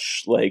too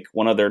much, like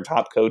one of their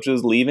top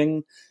coaches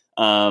leaving,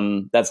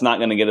 that's not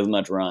going to get as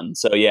much run.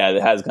 So yeah,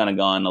 it has kind of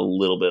gone a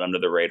little bit under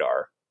the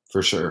radar.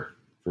 For sure.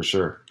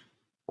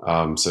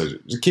 So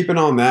just keep an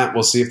eye on that.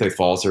 We'll see if they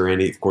falter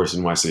any. Of course,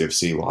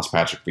 NYCFC lost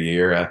Patrick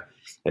Vieira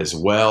as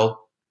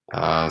well.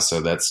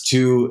 So that's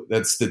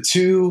the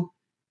two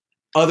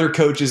other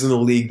coaches in the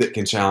league that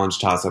can challenge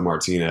Tata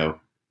Martino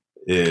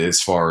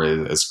as far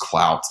as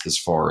clout, as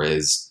far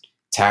as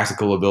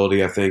tactical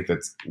ability. I think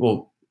that's,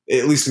 well,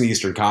 at least in the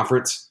Eastern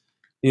Conference,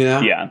 you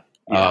know? Yeah.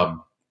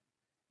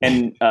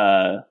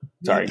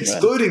 Sorry,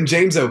 excluding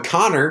James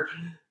O'Connor,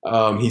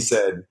 he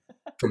said,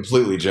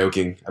 completely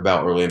joking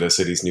about Orlando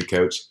City's new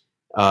coach.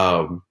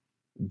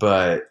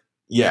 But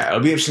yeah, it'll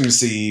be interesting to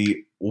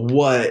see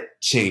what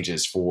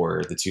changes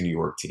for the two New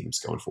York teams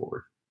going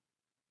forward.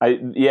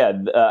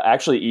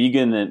 Actually,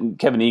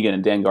 Kevin Egan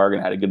and Dan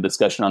Gargan had a good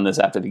discussion on this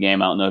after the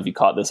game. I don't know if you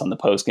caught this on the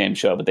post-game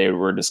show, but they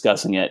were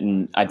discussing it,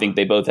 and I think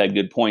they both had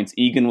good points.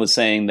 Egan was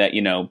saying that,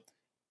 you know,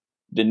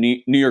 the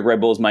New York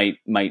Red Bulls might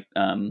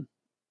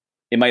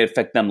it might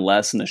affect them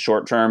less in the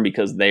short term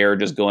because they are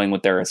just going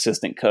with their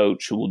assistant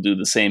coach who will do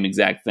the same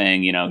exact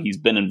thing. You know, he's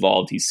been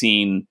involved. He's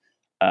seen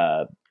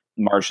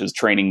Marsh's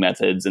training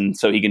methods, and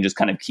so he can just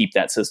kind of keep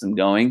that system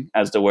going,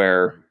 as to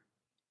where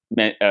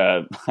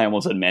I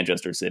almost said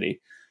Manchester City.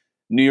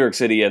 New York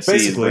City FC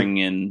Basically is bringing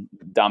in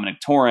Dominic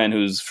Torren,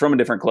 who's from a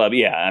different club.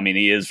 Yeah, I mean,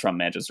 he is from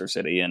Manchester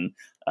City, and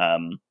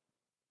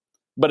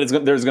but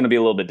there's going to be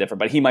a little bit different.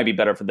 But he might be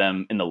better for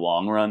them in the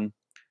long run.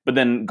 But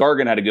then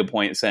Gargan had a good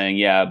point saying,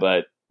 yeah,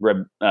 but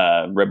Red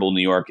Bull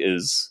New York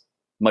is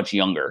much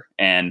younger,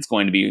 and it's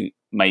going to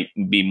might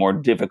be more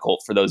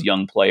difficult for those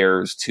young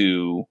players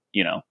to,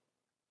 you know,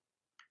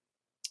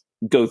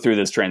 go through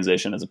this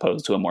transition as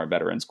opposed to a more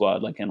veteran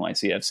squad like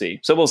NYCFC.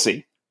 So we'll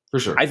see. For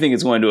sure. I think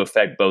it's going to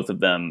affect both of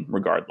them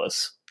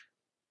regardless.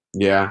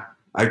 Yeah.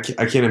 I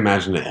can't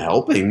imagine it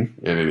helping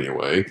in any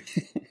way.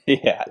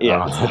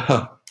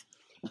 Yeah.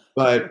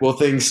 But will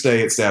things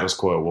stay at status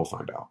quo? We'll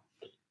find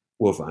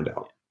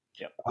out.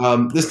 Yep.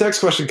 This next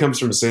question comes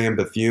from Sam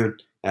Bethune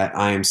at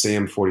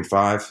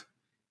IamSam45.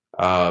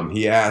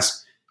 He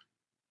asked,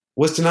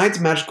 was tonight's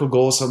magical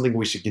goal something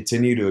we should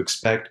continue to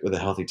expect with a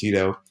healthy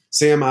Tito?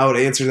 Sam, I would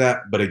answer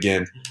that, but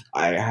again,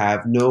 I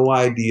have no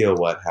idea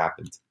what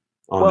happened.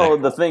 Well,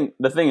 the thing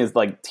is,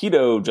 like,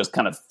 Tito just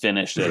kind of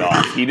finished it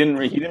off. He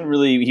wasn't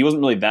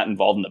really that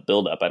involved in the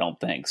buildup, I don't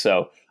think.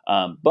 So,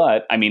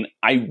 but I mean,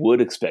 I would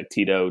expect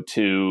Tito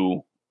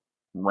to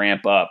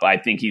ramp up. I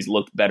think he's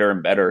looked better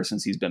and better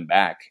since he's been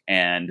back,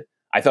 and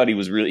I thought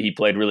he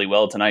played really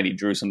well tonight.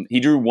 He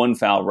drew one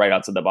foul right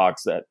outside the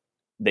box that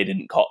they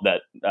didn't call,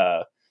 that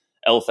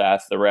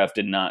Elfath, the ref,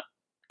 did not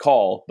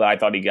call, but I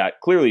thought he got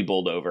clearly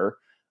bowled over.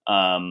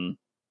 And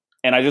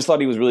I just thought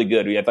he was really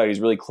good. I thought he was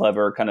really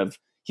clever. Kind of,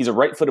 he's a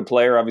right-footed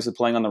player, obviously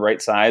playing on the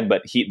right side,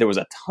 but there was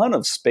a ton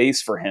of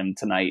space for him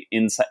tonight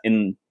in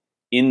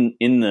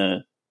the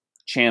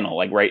channel,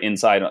 like right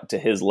inside to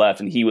his left,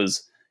 and he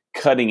was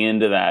cutting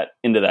into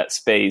that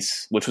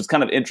space, which was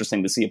kind of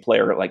interesting to see a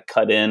player like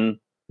cut in.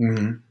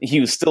 Mm-hmm. He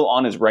was still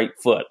on his right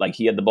foot, like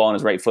he had the ball on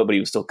his right foot, but he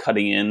was still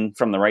cutting in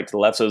from the right to the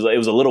left. So it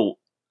was a little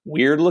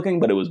weird looking,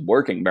 but it was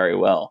working very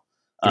well.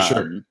 For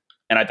sure.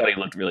 And I thought he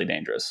looked really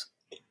dangerous.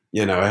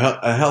 You know,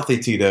 a healthy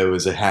Tito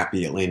is a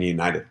happy Atlanta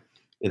United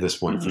at this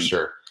point, mm-hmm. for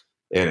sure.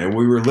 And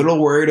we were a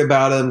little worried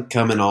about him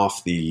coming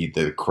off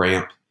the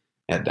cramp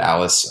at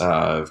Dallas.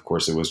 Of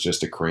course, it was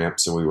just a cramp,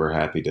 so we were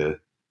happy to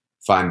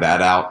find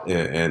that out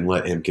and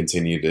let him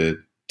continue to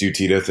do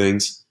Tito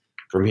things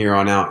from here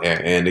on out.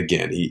 And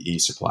again, he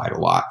supplied a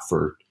lot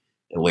for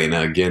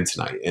Atlanta again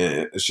tonight.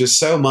 And it's just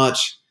so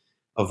much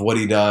of what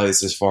he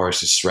does as far as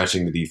just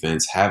stretching the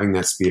defense. Having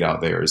that speed out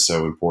there is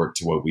so important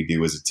to what we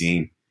do as a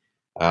team.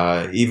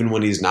 Even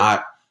when he's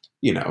not,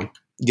 you know,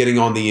 getting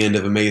on the end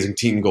of amazing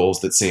team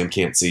goals that Sam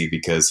can't see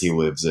because he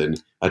lives in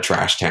a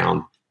trash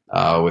town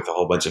with a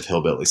whole bunch of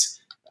hillbillies.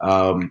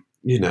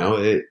 You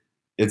know,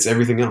 it's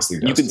everything else he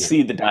does. You can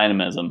see the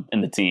dynamism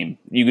in the team.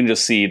 You can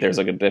just see there's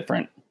like a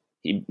different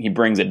 – he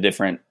brings a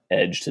different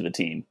edge to the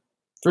team.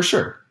 For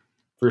sure.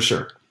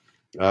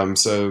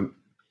 So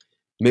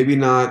maybe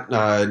not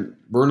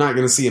we're not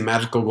going to see a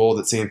magical goal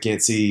that Sam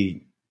can't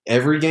see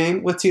every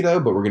game with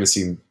Tito, but we're going to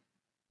see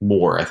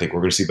more. I think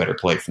we're going to see better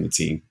play from the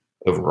team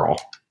overall.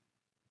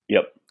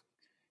 Yep.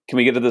 Can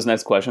we get to this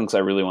next question? Because I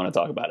really want to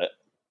talk about it.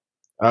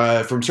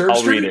 From Church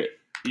Street? I'll read it.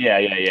 Yeah.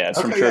 It's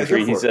from Church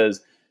Street. He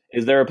says,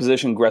 Is there a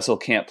position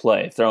Gressel can't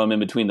play? Throw him in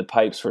between the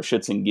pipes for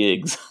shits and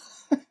gigs.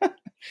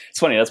 It's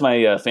funny. That's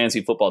my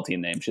fancy football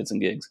team name, Shits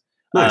and Gigs.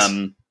 Nice.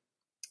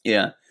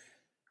 Yeah.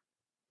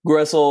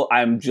 Gressel,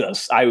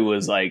 I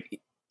was like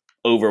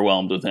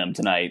overwhelmed with him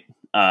tonight.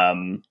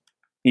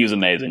 He was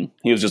amazing.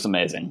 He was just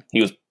amazing.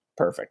 He was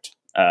perfect.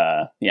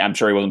 I'm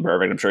sure he wasn't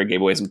perfect. I'm sure he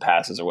gave away some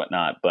passes or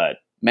whatnot, but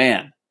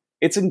man,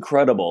 it's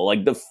incredible.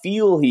 Like the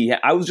feel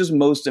I was just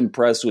most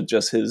impressed with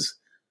just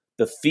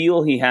the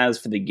feel he has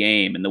for the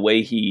game and the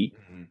way he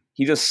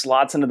just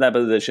slots into that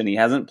position. He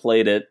hasn't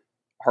played it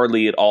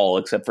hardly at all,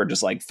 except for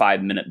just like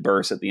 5-minute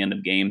bursts at the end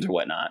of games or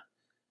whatnot.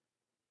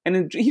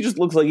 And he just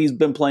looks like he's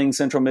been playing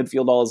central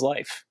midfield all his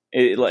life.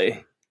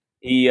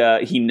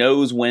 He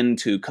knows when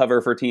to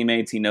cover for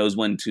teammates. He knows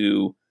when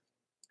to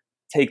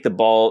take the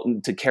ball,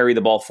 to carry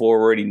the ball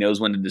forward. He knows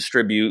when to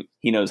distribute.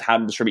 He knows how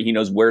to distribute. He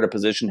knows where to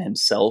position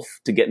himself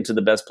to get into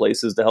the best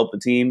places to help the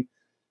team.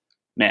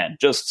 Man,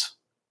 just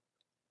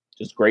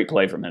great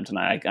play from him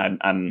tonight.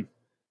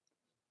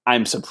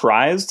 I'm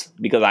surprised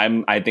because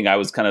I think I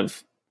was kind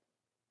of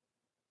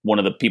one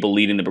of the people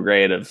leading the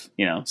brigade of,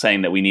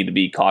 saying that we need to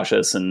be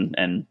cautious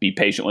and be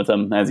patient with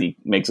him as he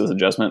makes his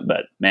adjustment.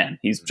 But man,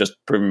 he's just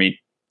proven me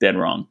dead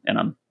wrong, and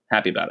I'm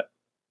happy about it.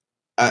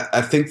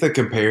 I think the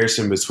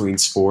comparison between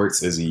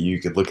sports is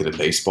you could look at a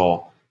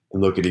baseball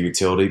and look at a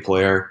utility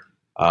player.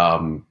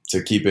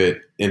 To keep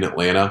it in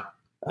Atlanta,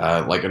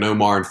 like an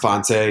Omar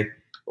Infante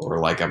or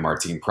like a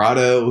Martin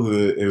Prado,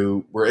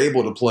 who were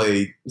able to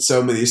play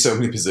so many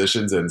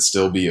positions and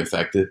still be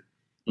effective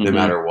no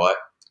matter what.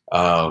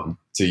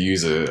 To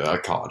use a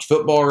college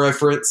football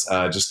reference,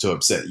 just to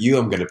upset you,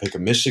 I'm going to pick a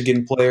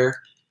Michigan player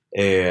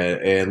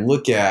and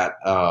look at.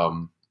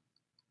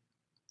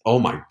 Oh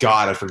my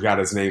God, I forgot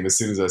his name as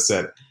soon as I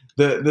said it.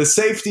 The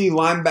safety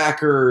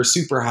linebacker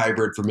super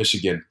hybrid for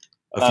Michigan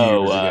a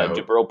few years ago.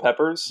 Jabril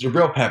Peppers.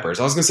 Jabril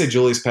Peppers. I was going to say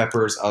Julius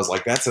Peppers. I was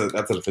like, that's a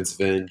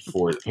defensive end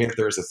for the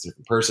Panthers. That's a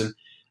different person.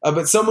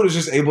 But someone who's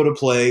just able to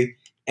play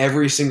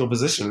every single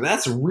position. And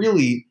that's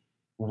really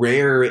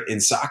rare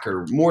in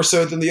soccer, more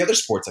so than the other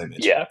sports I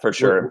mentioned. Yeah, for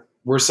sure.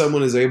 Where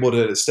someone is able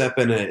to step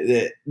in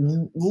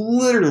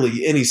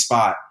literally any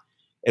spot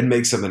and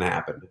make something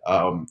happen.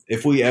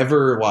 If we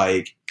ever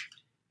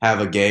have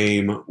a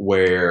game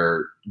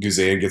where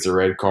Guzan gets a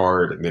red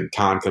card and then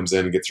Khan comes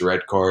in and gets a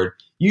red card,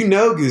 you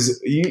know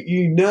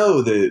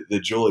that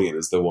Julian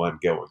is the one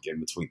going in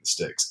between the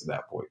sticks at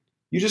that point.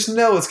 You just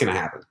know it's going to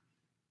happen.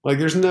 Like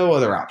there's no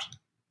other option.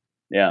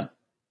 Yeah.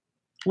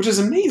 Which is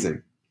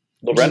amazing.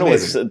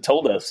 Lorenowitz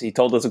told us. He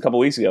told us a couple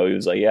weeks ago. He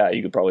was like, "Yeah,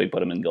 you could probably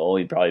put him in goal.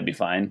 He'd probably be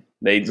fine."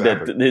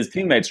 His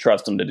teammates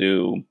trust him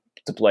to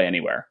play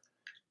anywhere.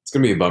 It's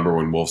gonna be a bummer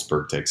when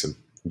Wolfsburg takes him.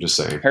 I'm just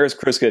saying. Harris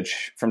Kriskic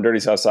from Dirty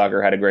South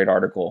Soccer had a great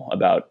article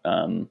about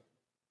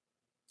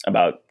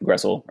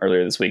Gressel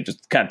earlier this week,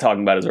 just kind of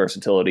talking about his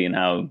versatility and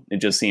how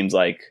it just seems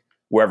like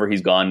wherever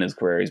he's gone in his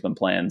career, he's been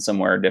playing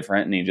somewhere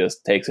different, and he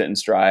just takes it in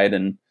stride.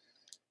 And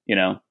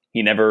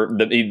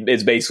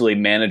it's basically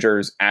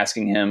managers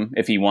asking him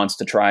if he wants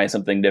to try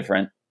something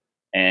different,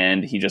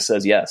 and he just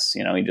says yes.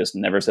 He just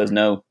never says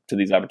no to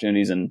these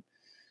opportunities, and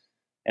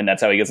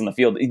that's how he gets on the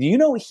field. Do you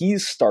know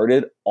he's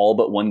started all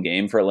but one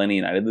game for Atlanta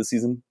United this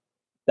season?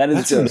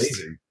 That's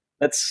amazing.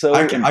 That's so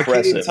impressive. I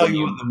can't even tell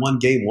you what the one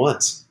game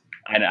was.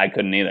 I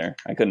couldn't either.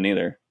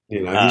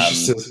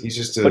 He's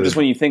just. But just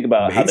when you think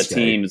about how the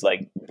team's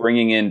like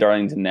bringing in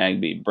Darlington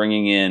Nagbe,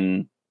 bringing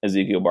in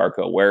Ezekiel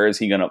Barco, where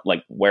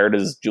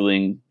does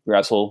Julian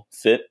Gressel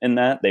fit in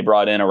that? They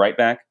brought in a right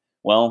back.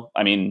 Well,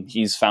 I mean,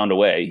 he's found a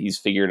way. He's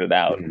figured it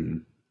out. Mm-hmm.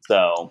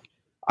 So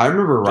I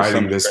remember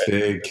writing this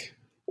big,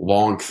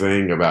 long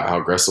thing about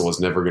how Gressel was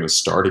never going to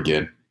start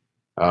again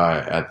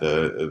at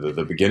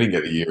the beginning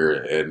of the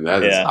year, and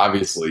that has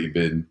obviously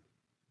been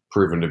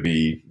proven to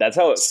be. That's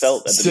how it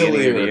felt at the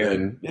beginning of the year.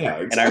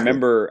 Exactly. And I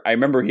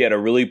remember he had a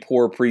really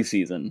poor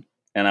preseason,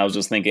 and I was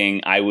just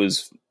thinking I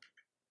was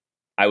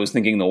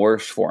thinking the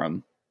worst for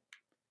him.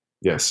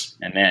 Yes.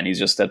 And man, he's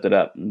just stepped it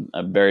up in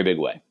a very big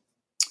way.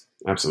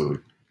 Absolutely.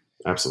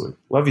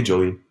 Love you,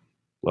 Julian.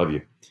 Love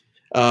you.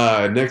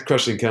 Next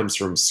question comes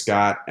from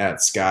Scott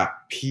at Scott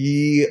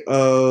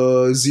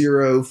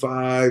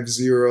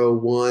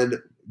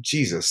P0501.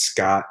 Jesus,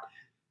 Scott.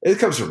 It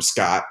comes from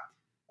Scott.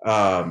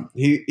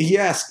 He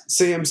asked,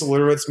 Sam's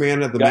Lawrence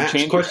man of the match, ?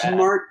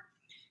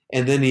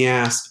 And then he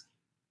asked,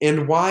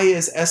 and why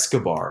is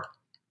Escobar?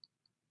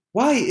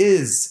 Why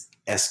is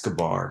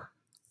Escobar,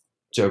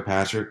 Joe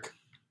Patrick?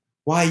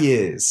 Why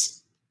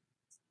is?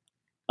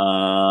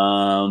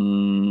 I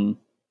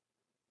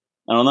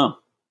don't know.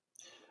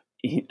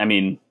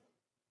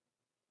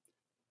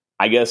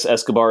 I guess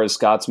Escobar is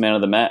Scott's man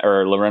of the match,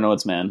 or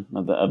Lorenowitz man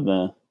of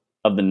the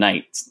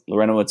night.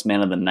 Lorenowitz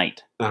man of the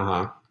night.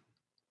 Yeah.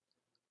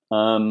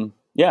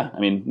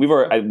 We've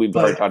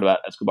already talked about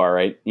Escobar,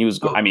 right? He was.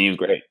 He was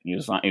great. He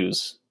was fine.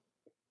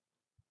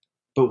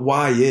 But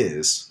why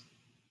is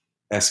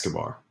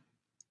Escobar?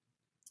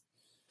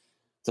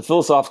 It's a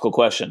philosophical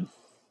question.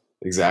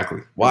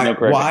 Exactly. Why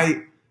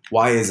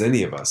is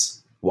any of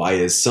us? Why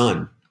is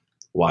sun?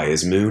 Why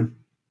is moon?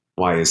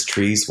 Why is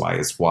trees? Why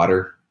is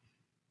water?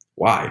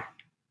 Why?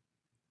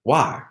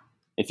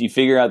 If you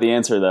figure out the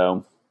answer,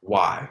 though,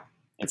 why?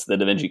 It's the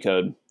Da Vinci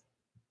Code.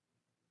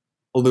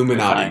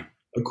 Illuminati.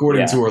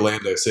 According to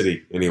Orlando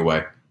City,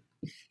 anyway.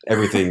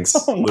 Everything's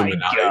Illuminati.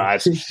 My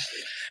gosh.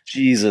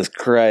 Jesus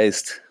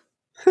Christ.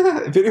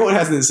 If anyone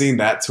hasn't seen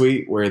that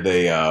tweet where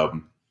they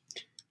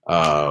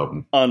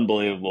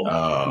unbelievable.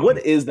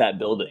 What is that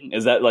building?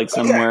 Is that like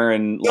somewhere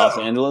in Los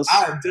Angeles?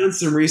 I've done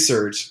some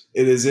research.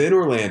 It is in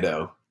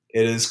Orlando.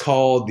 It is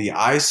called the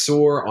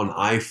Eyesore on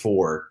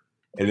I-4.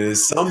 It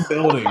is some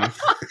building.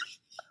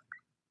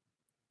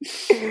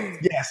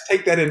 Yes,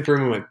 take that in for a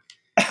moment.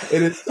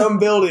 It is some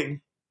building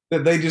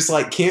that they just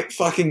like can't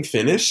fucking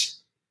finish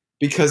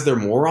because they're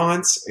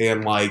morons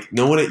and like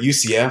no one at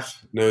UCF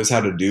knows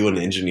how to do an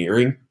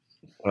engineering.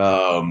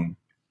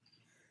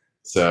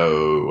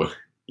 So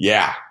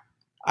yeah,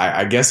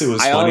 I guess it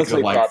was funny to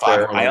like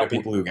 5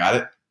 people who got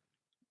it.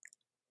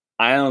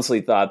 I honestly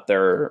thought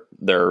their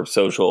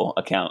social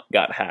account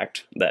got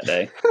hacked that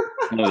day.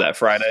 When was that,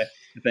 Friday?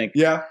 I think.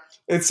 Yeah,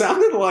 it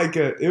sounded like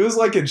it was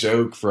like a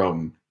joke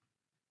from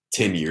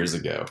 10 years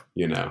ago.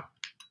 You know,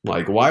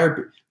 like why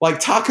are like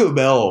Taco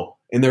Bell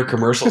in their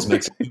commercials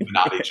makes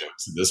Illuminati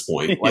jokes at this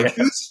point? Like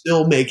who's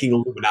still making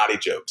Illuminati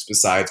jokes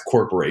besides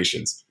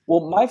corporations?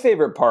 Well, my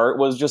favorite part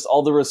was just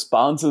all the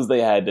responses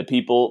they had to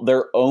people.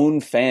 Their own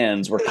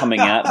fans were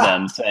coming at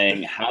them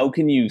saying, "How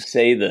can you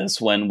say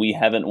this when we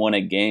haven't won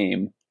a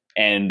game?"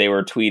 And they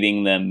were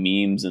tweeting them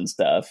memes and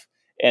stuff.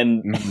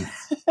 And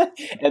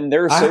and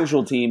their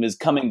social team is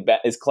coming back,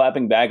 is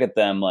clapping back at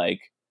them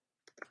like,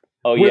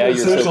 "Oh yeah, you're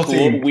so cool.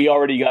 Team. We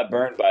already got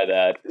burned by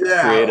that."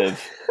 Yeah.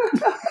 Creative.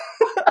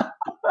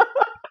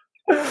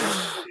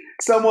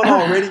 Someone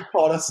already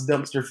called us a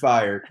dumpster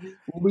fire.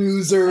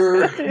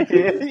 Loser.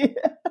 They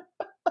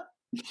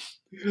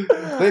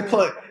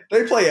play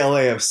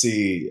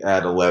LAFC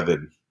at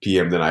 11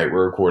 p.m. tonight.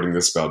 We're recording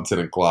this about 10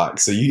 o'clock.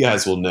 So you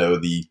guys will know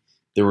the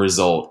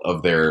result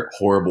of their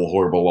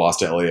horrible loss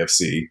to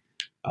LAFC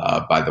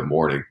by the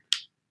morning,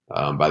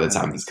 by the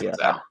time this comes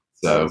out.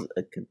 So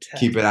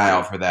keep an eye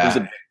out for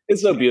that.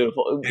 It's so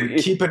beautiful. And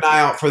keep an eye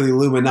out for the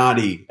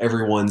Illuminati.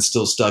 Everyone's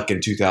still stuck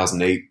in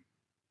 2008.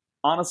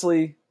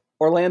 Honestly,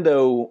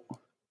 Orlando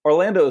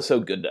is so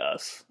good to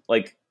us.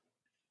 Like,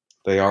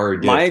 they are.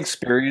 My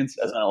experience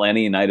as an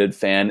Atlanta United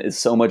fan is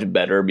so much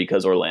better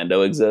because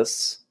Orlando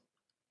exists.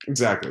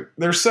 Exactly.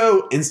 They're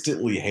so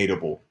instantly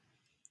hateable.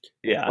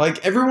 Yeah.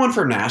 Like, everyone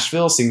from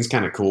Nashville seems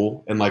kind of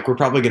cool, and like we're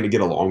probably going to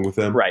get along with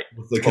them. Right.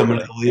 If they come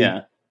into the league.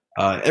 Yeah.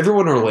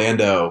 Everyone in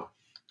Orlando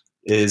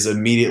is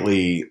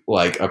immediately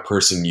like a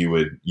person you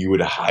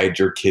would hide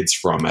your kids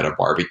from at a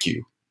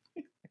barbecue.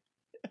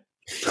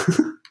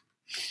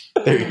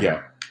 There you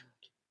go.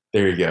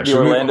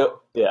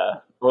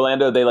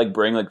 Orlando, they like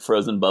bring like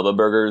frozen Bubba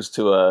burgers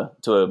to a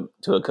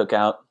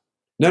cookout.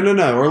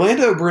 No.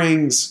 Orlando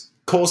brings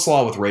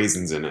coleslaw with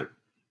raisins in it.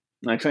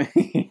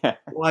 Actually, yeah.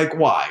 Like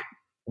why?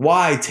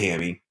 Why,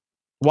 Tammy?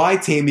 Why,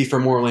 Tammy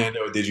from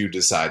Orlando, did you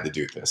decide to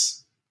do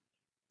this?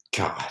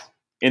 God.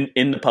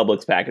 In the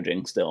Publix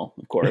packaging still,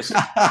 of course.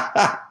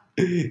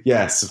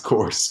 Yes, of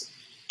course.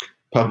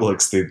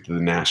 Publix, the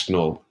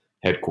national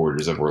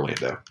headquarters of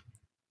Orlando.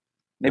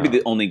 Maybe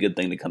the only good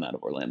thing to come out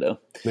of Orlando.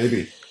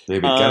 Maybe.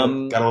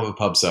 Gotta love a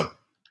pub sub.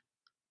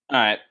 All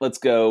right, let's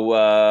go.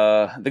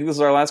 I think this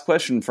is our last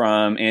question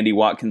from Andy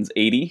Watkins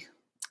 80.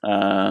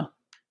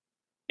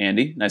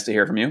 Andy, nice to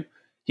hear from you.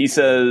 He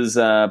says,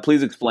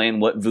 please explain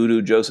what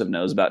Voodoo Joseph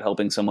knows about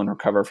helping someone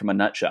recover from a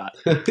nut shot.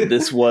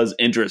 This was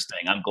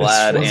interesting. I'm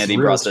glad Andy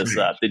brought this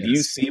up. Did you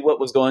see what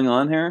was going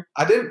on here?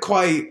 I didn't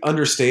quite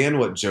understand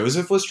what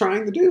Joseph was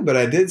trying to do, but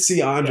I did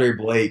see Andre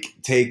Blake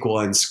take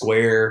one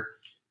square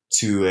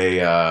to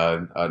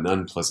an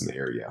unpleasant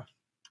area.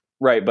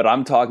 Right, but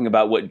I'm talking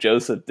about what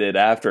Joseph did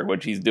after,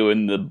 which he's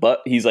doing the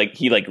butt.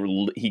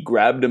 He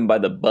grabbed him by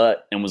the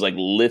butt and was like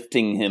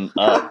lifting him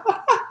up.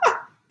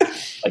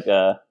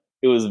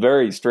 It was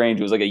very strange.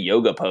 It was like a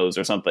yoga pose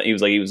or something. He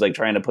was like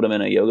trying to put him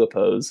in a yoga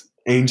pose.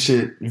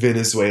 Ancient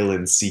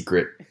Venezuelan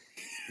secret.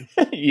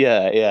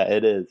 Yeah,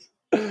 it is.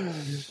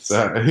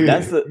 So who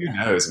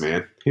knows,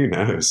 man? Who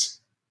knows?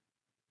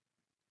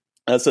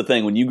 That's the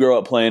thing. When you grow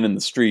up playing in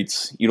the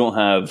streets, you don't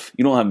have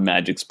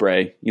magic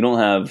spray. You don't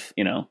have,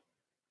 you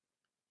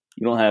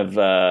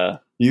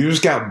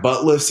just got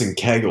butt lifts and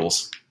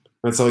kegels.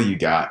 That's all you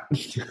got.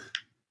 It's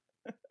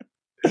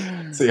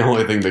the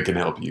only thing that can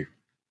help you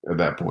at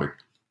that point.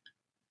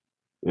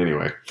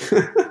 Anyway,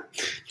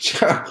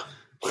 Joe,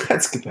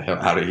 let's get the hell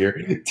out of here.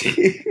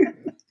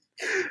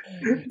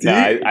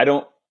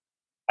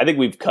 I think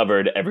we've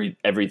covered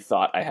every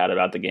thought I had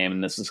about the game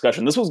in this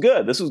discussion. This was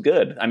good.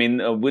 I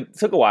mean, it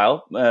took a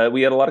while.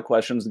 We had a lot of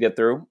questions to get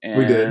through, and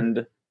we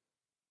did.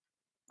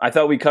 I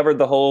thought we covered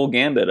the whole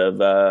gamut,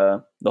 I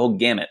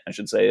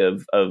should say,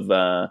 of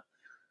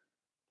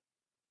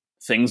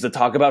things to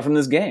talk about from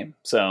this game.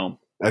 So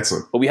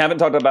excellent. But we haven't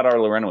talked about our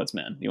Lorenowitz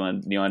man. You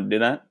want to do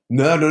that?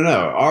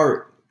 No.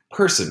 Our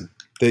person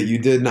that you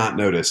did not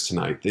notice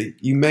tonight, that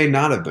you may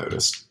not have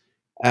noticed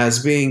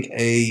as being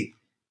a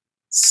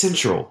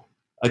central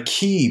a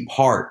key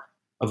part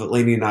of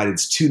Atlanta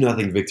United's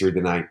 2-0 victory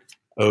tonight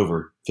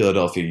over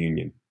Philadelphia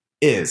Union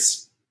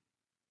is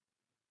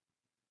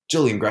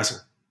Julian Gressel.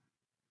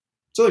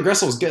 Julian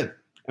Gressel was good.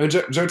 I mean,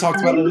 Joe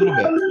talked about it a little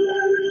bit.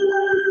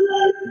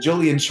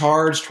 Julian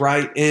charged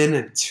right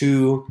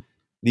into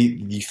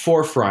the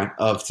forefront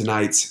of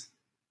tonight's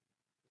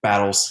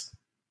battles,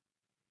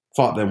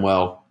 fought them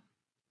well,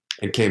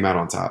 and came out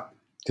on top.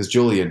 Because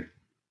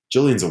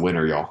Julian's a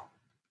winner, y'all.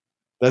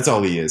 That's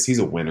all he is. He's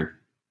a winner.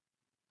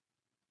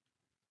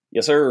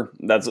 Yes, sir.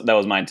 That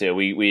was mine too.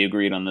 We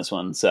agreed on this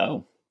one.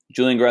 So,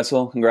 Julian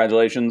Gressel,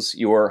 congratulations.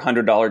 Your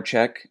 $100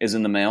 check is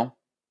in the mail.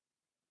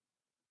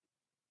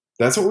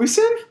 That's what we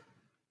said?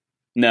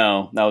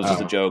 No, that was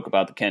just a joke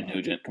about the Kent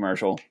Nugent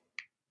commercial.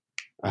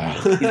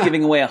 He's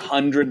giving away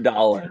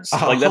 $100.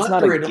 Like, that's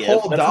not a gift.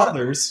 Whole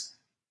dollars.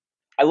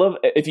 I love,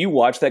 if you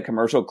watch that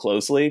commercial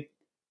closely,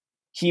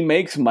 he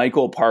makes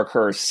Michael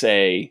Parkhurst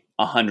say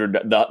 100,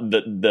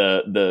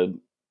 the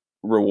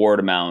reward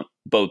amount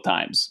both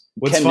times.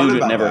 Ken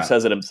Nugent never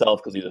says it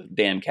himself because he's a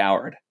damn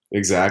coward.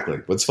 Exactly.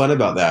 What's fun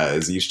about that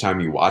is each time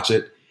you watch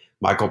it,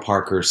 Michael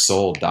Parker's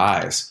soul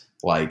dies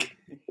like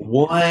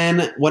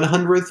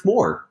 1/100th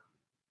more.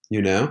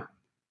 You know,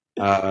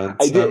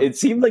 it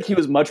seemed like he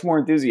was much more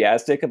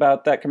enthusiastic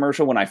about that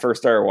commercial when I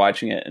first started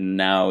watching it, and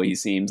now he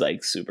seems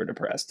like super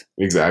depressed.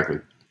 Exactly.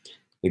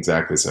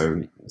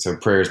 So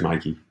prayers,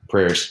 Mikey.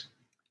 Prayers.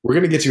 We're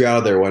gonna get you out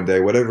of there one day.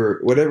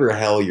 Whatever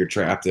hell you're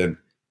trapped in,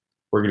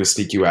 we're gonna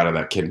sneak you out of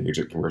that Ken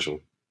Nugent commercial.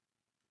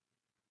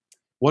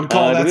 One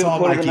call. That's all,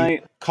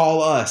 Mikey.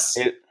 Call us.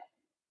 It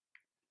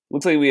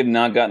looks like we have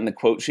not gotten the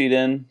quote sheet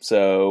in,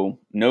 so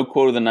no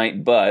quote of the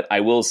night. But I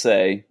will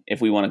say,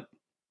 if we want to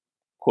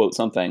quote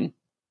something,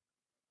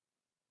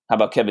 how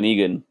about Kevin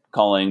Egan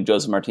calling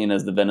Joseph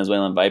Martinez the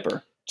Venezuelan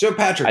Viper? Joe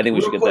Patrick, I think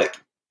we should get that.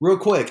 Real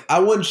quick, I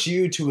want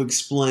you to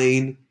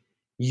explain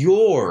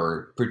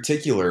your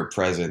particular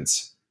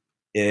presence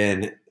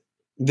in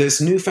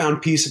this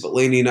newfound piece of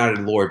Atlanta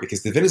United lore,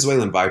 because the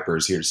Venezuelan Viper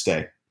is here to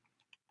stay.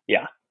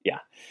 Yeah.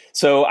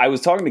 So I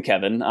was talking to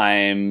Kevin.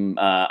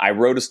 I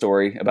wrote a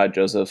story about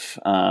Joseph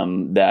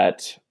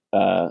that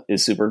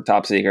is super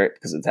top secret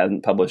because it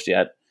hasn't published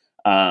yet.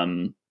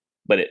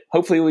 But it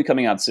hopefully will be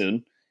coming out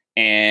soon.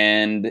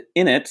 And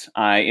in it,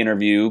 I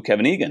interview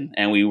Kevin Egan,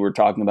 and we were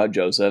talking about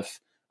Joseph.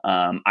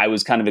 I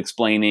was kind of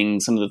explaining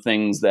some of the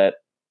things that,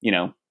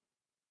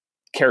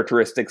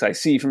 characteristics I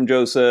see from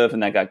Joseph,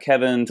 and that got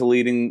Kevin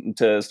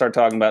to start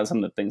talking about some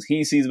of the things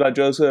he sees about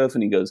Joseph.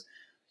 And he goes,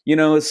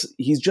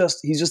 he's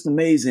just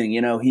amazing.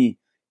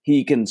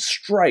 He can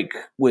strike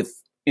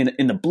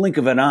in the blink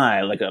of an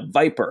eye like a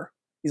viper.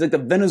 He's like the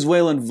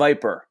Venezuelan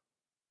Viper.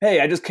 Hey,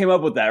 I just came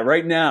up with that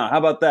right now. How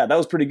about that? That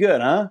was pretty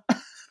good, huh?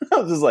 I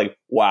was just like,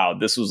 wow,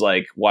 this was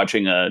like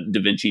watching a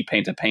Da Vinci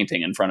paint a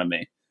painting in front of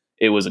me.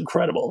 It was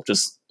incredible.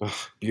 Just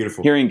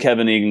beautiful. Hearing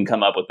Kevin Egan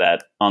come up with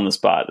that on the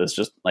spot. It's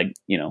just like,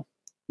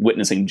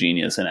 witnessing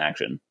genius in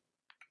action.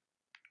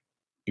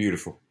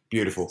 Beautiful.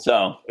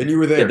 So, and you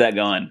were there. Get that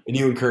going. And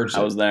you encouraged it.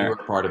 I was there. You were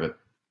a part of it.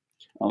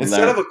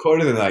 Instead of a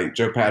quote of the night,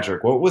 Joe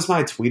Patrick, what was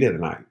my tweet of the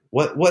night?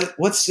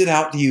 What stood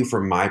out to you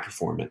from my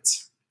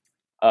performance?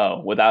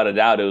 Oh, without a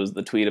doubt, it was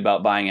the tweet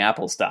about buying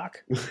Apple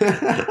stock.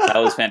 That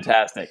was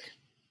fantastic.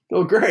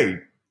 Oh, great.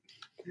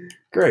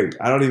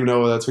 I don't even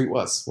know what that tweet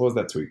was. What was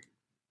that tweet?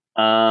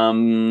 I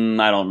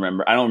don't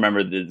remember. I don't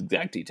remember the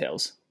exact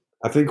details.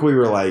 I think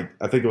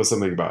it was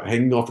something about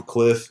hanging off a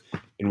cliff,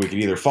 and we could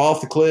either fall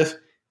off the cliff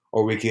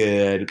or we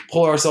could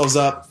pull ourselves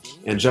up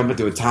and jump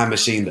into a time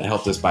machine that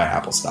helped us buy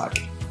Apple stock.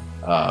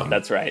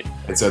 That's right.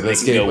 And so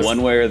this game go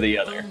one way or the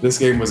other. This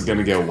game was going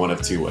to go one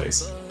of two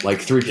ways. Like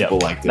three people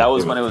liked it. That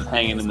was when it was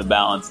hanging in the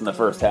balance in the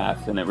first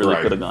half, and it really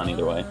could have gone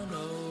either way.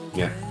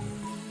 Yeah.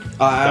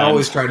 I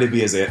always try to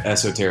be as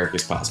esoteric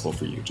as possible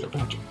for you, Joe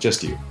Patrick.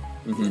 Just you.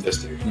 Mm-hmm.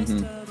 Just you.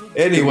 Mm-hmm.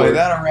 Anyway,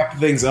 that'll wrap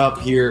things up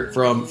here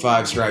from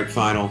Five Stripe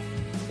Final.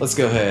 Let's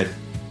go ahead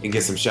and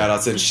get some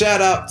shout-outs in.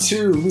 Shout out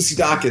to Lucy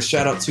Dacus.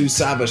 Shout out to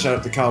Saba. Shout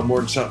out to Kyle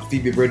Morton. Shout out to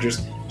Phoebe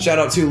Bridgers. Shout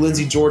out to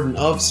Lindsey Jordan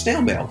of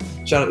Snail Mail.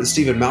 Shout out to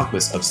Stephen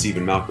Malkmus of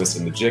Stephen Malkmus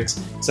and the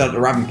Jigs. Shout out to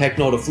Robin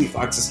Pecknold of Fleet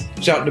Foxes.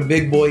 Shout out to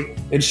Big Boy.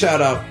 And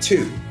shout out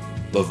to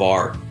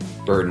LeVar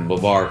Burton.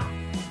 LeVar,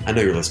 I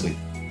know you're listening.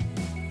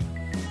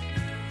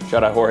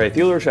 Shout out Jorge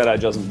Thieler. Shout out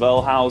Justin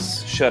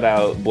Bellhouse. Shout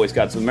out Boy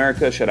Scouts of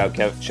America. Shout out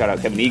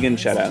Kevin Egan.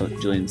 Shout out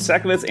Julian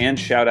Sekovitz. And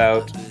shout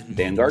out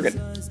Dan Gargan.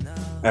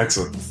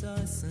 Excellent.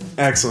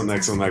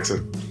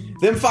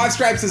 Them Five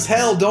Stripes is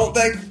hell, don't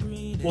they?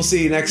 We'll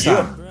see you next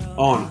time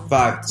on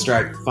Five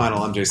Stripe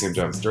Final. I'm J.C.M.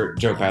 Jones.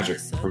 Joe Patrick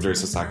from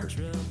Jersey Soccer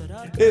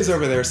is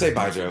over there. Say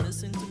bye, Joe.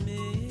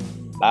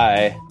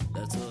 Bye.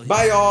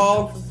 Bye,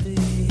 y'all.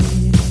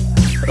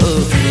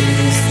 Oh,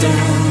 please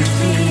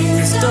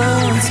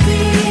don't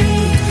speak.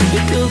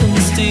 You're building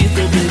a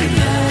steeple.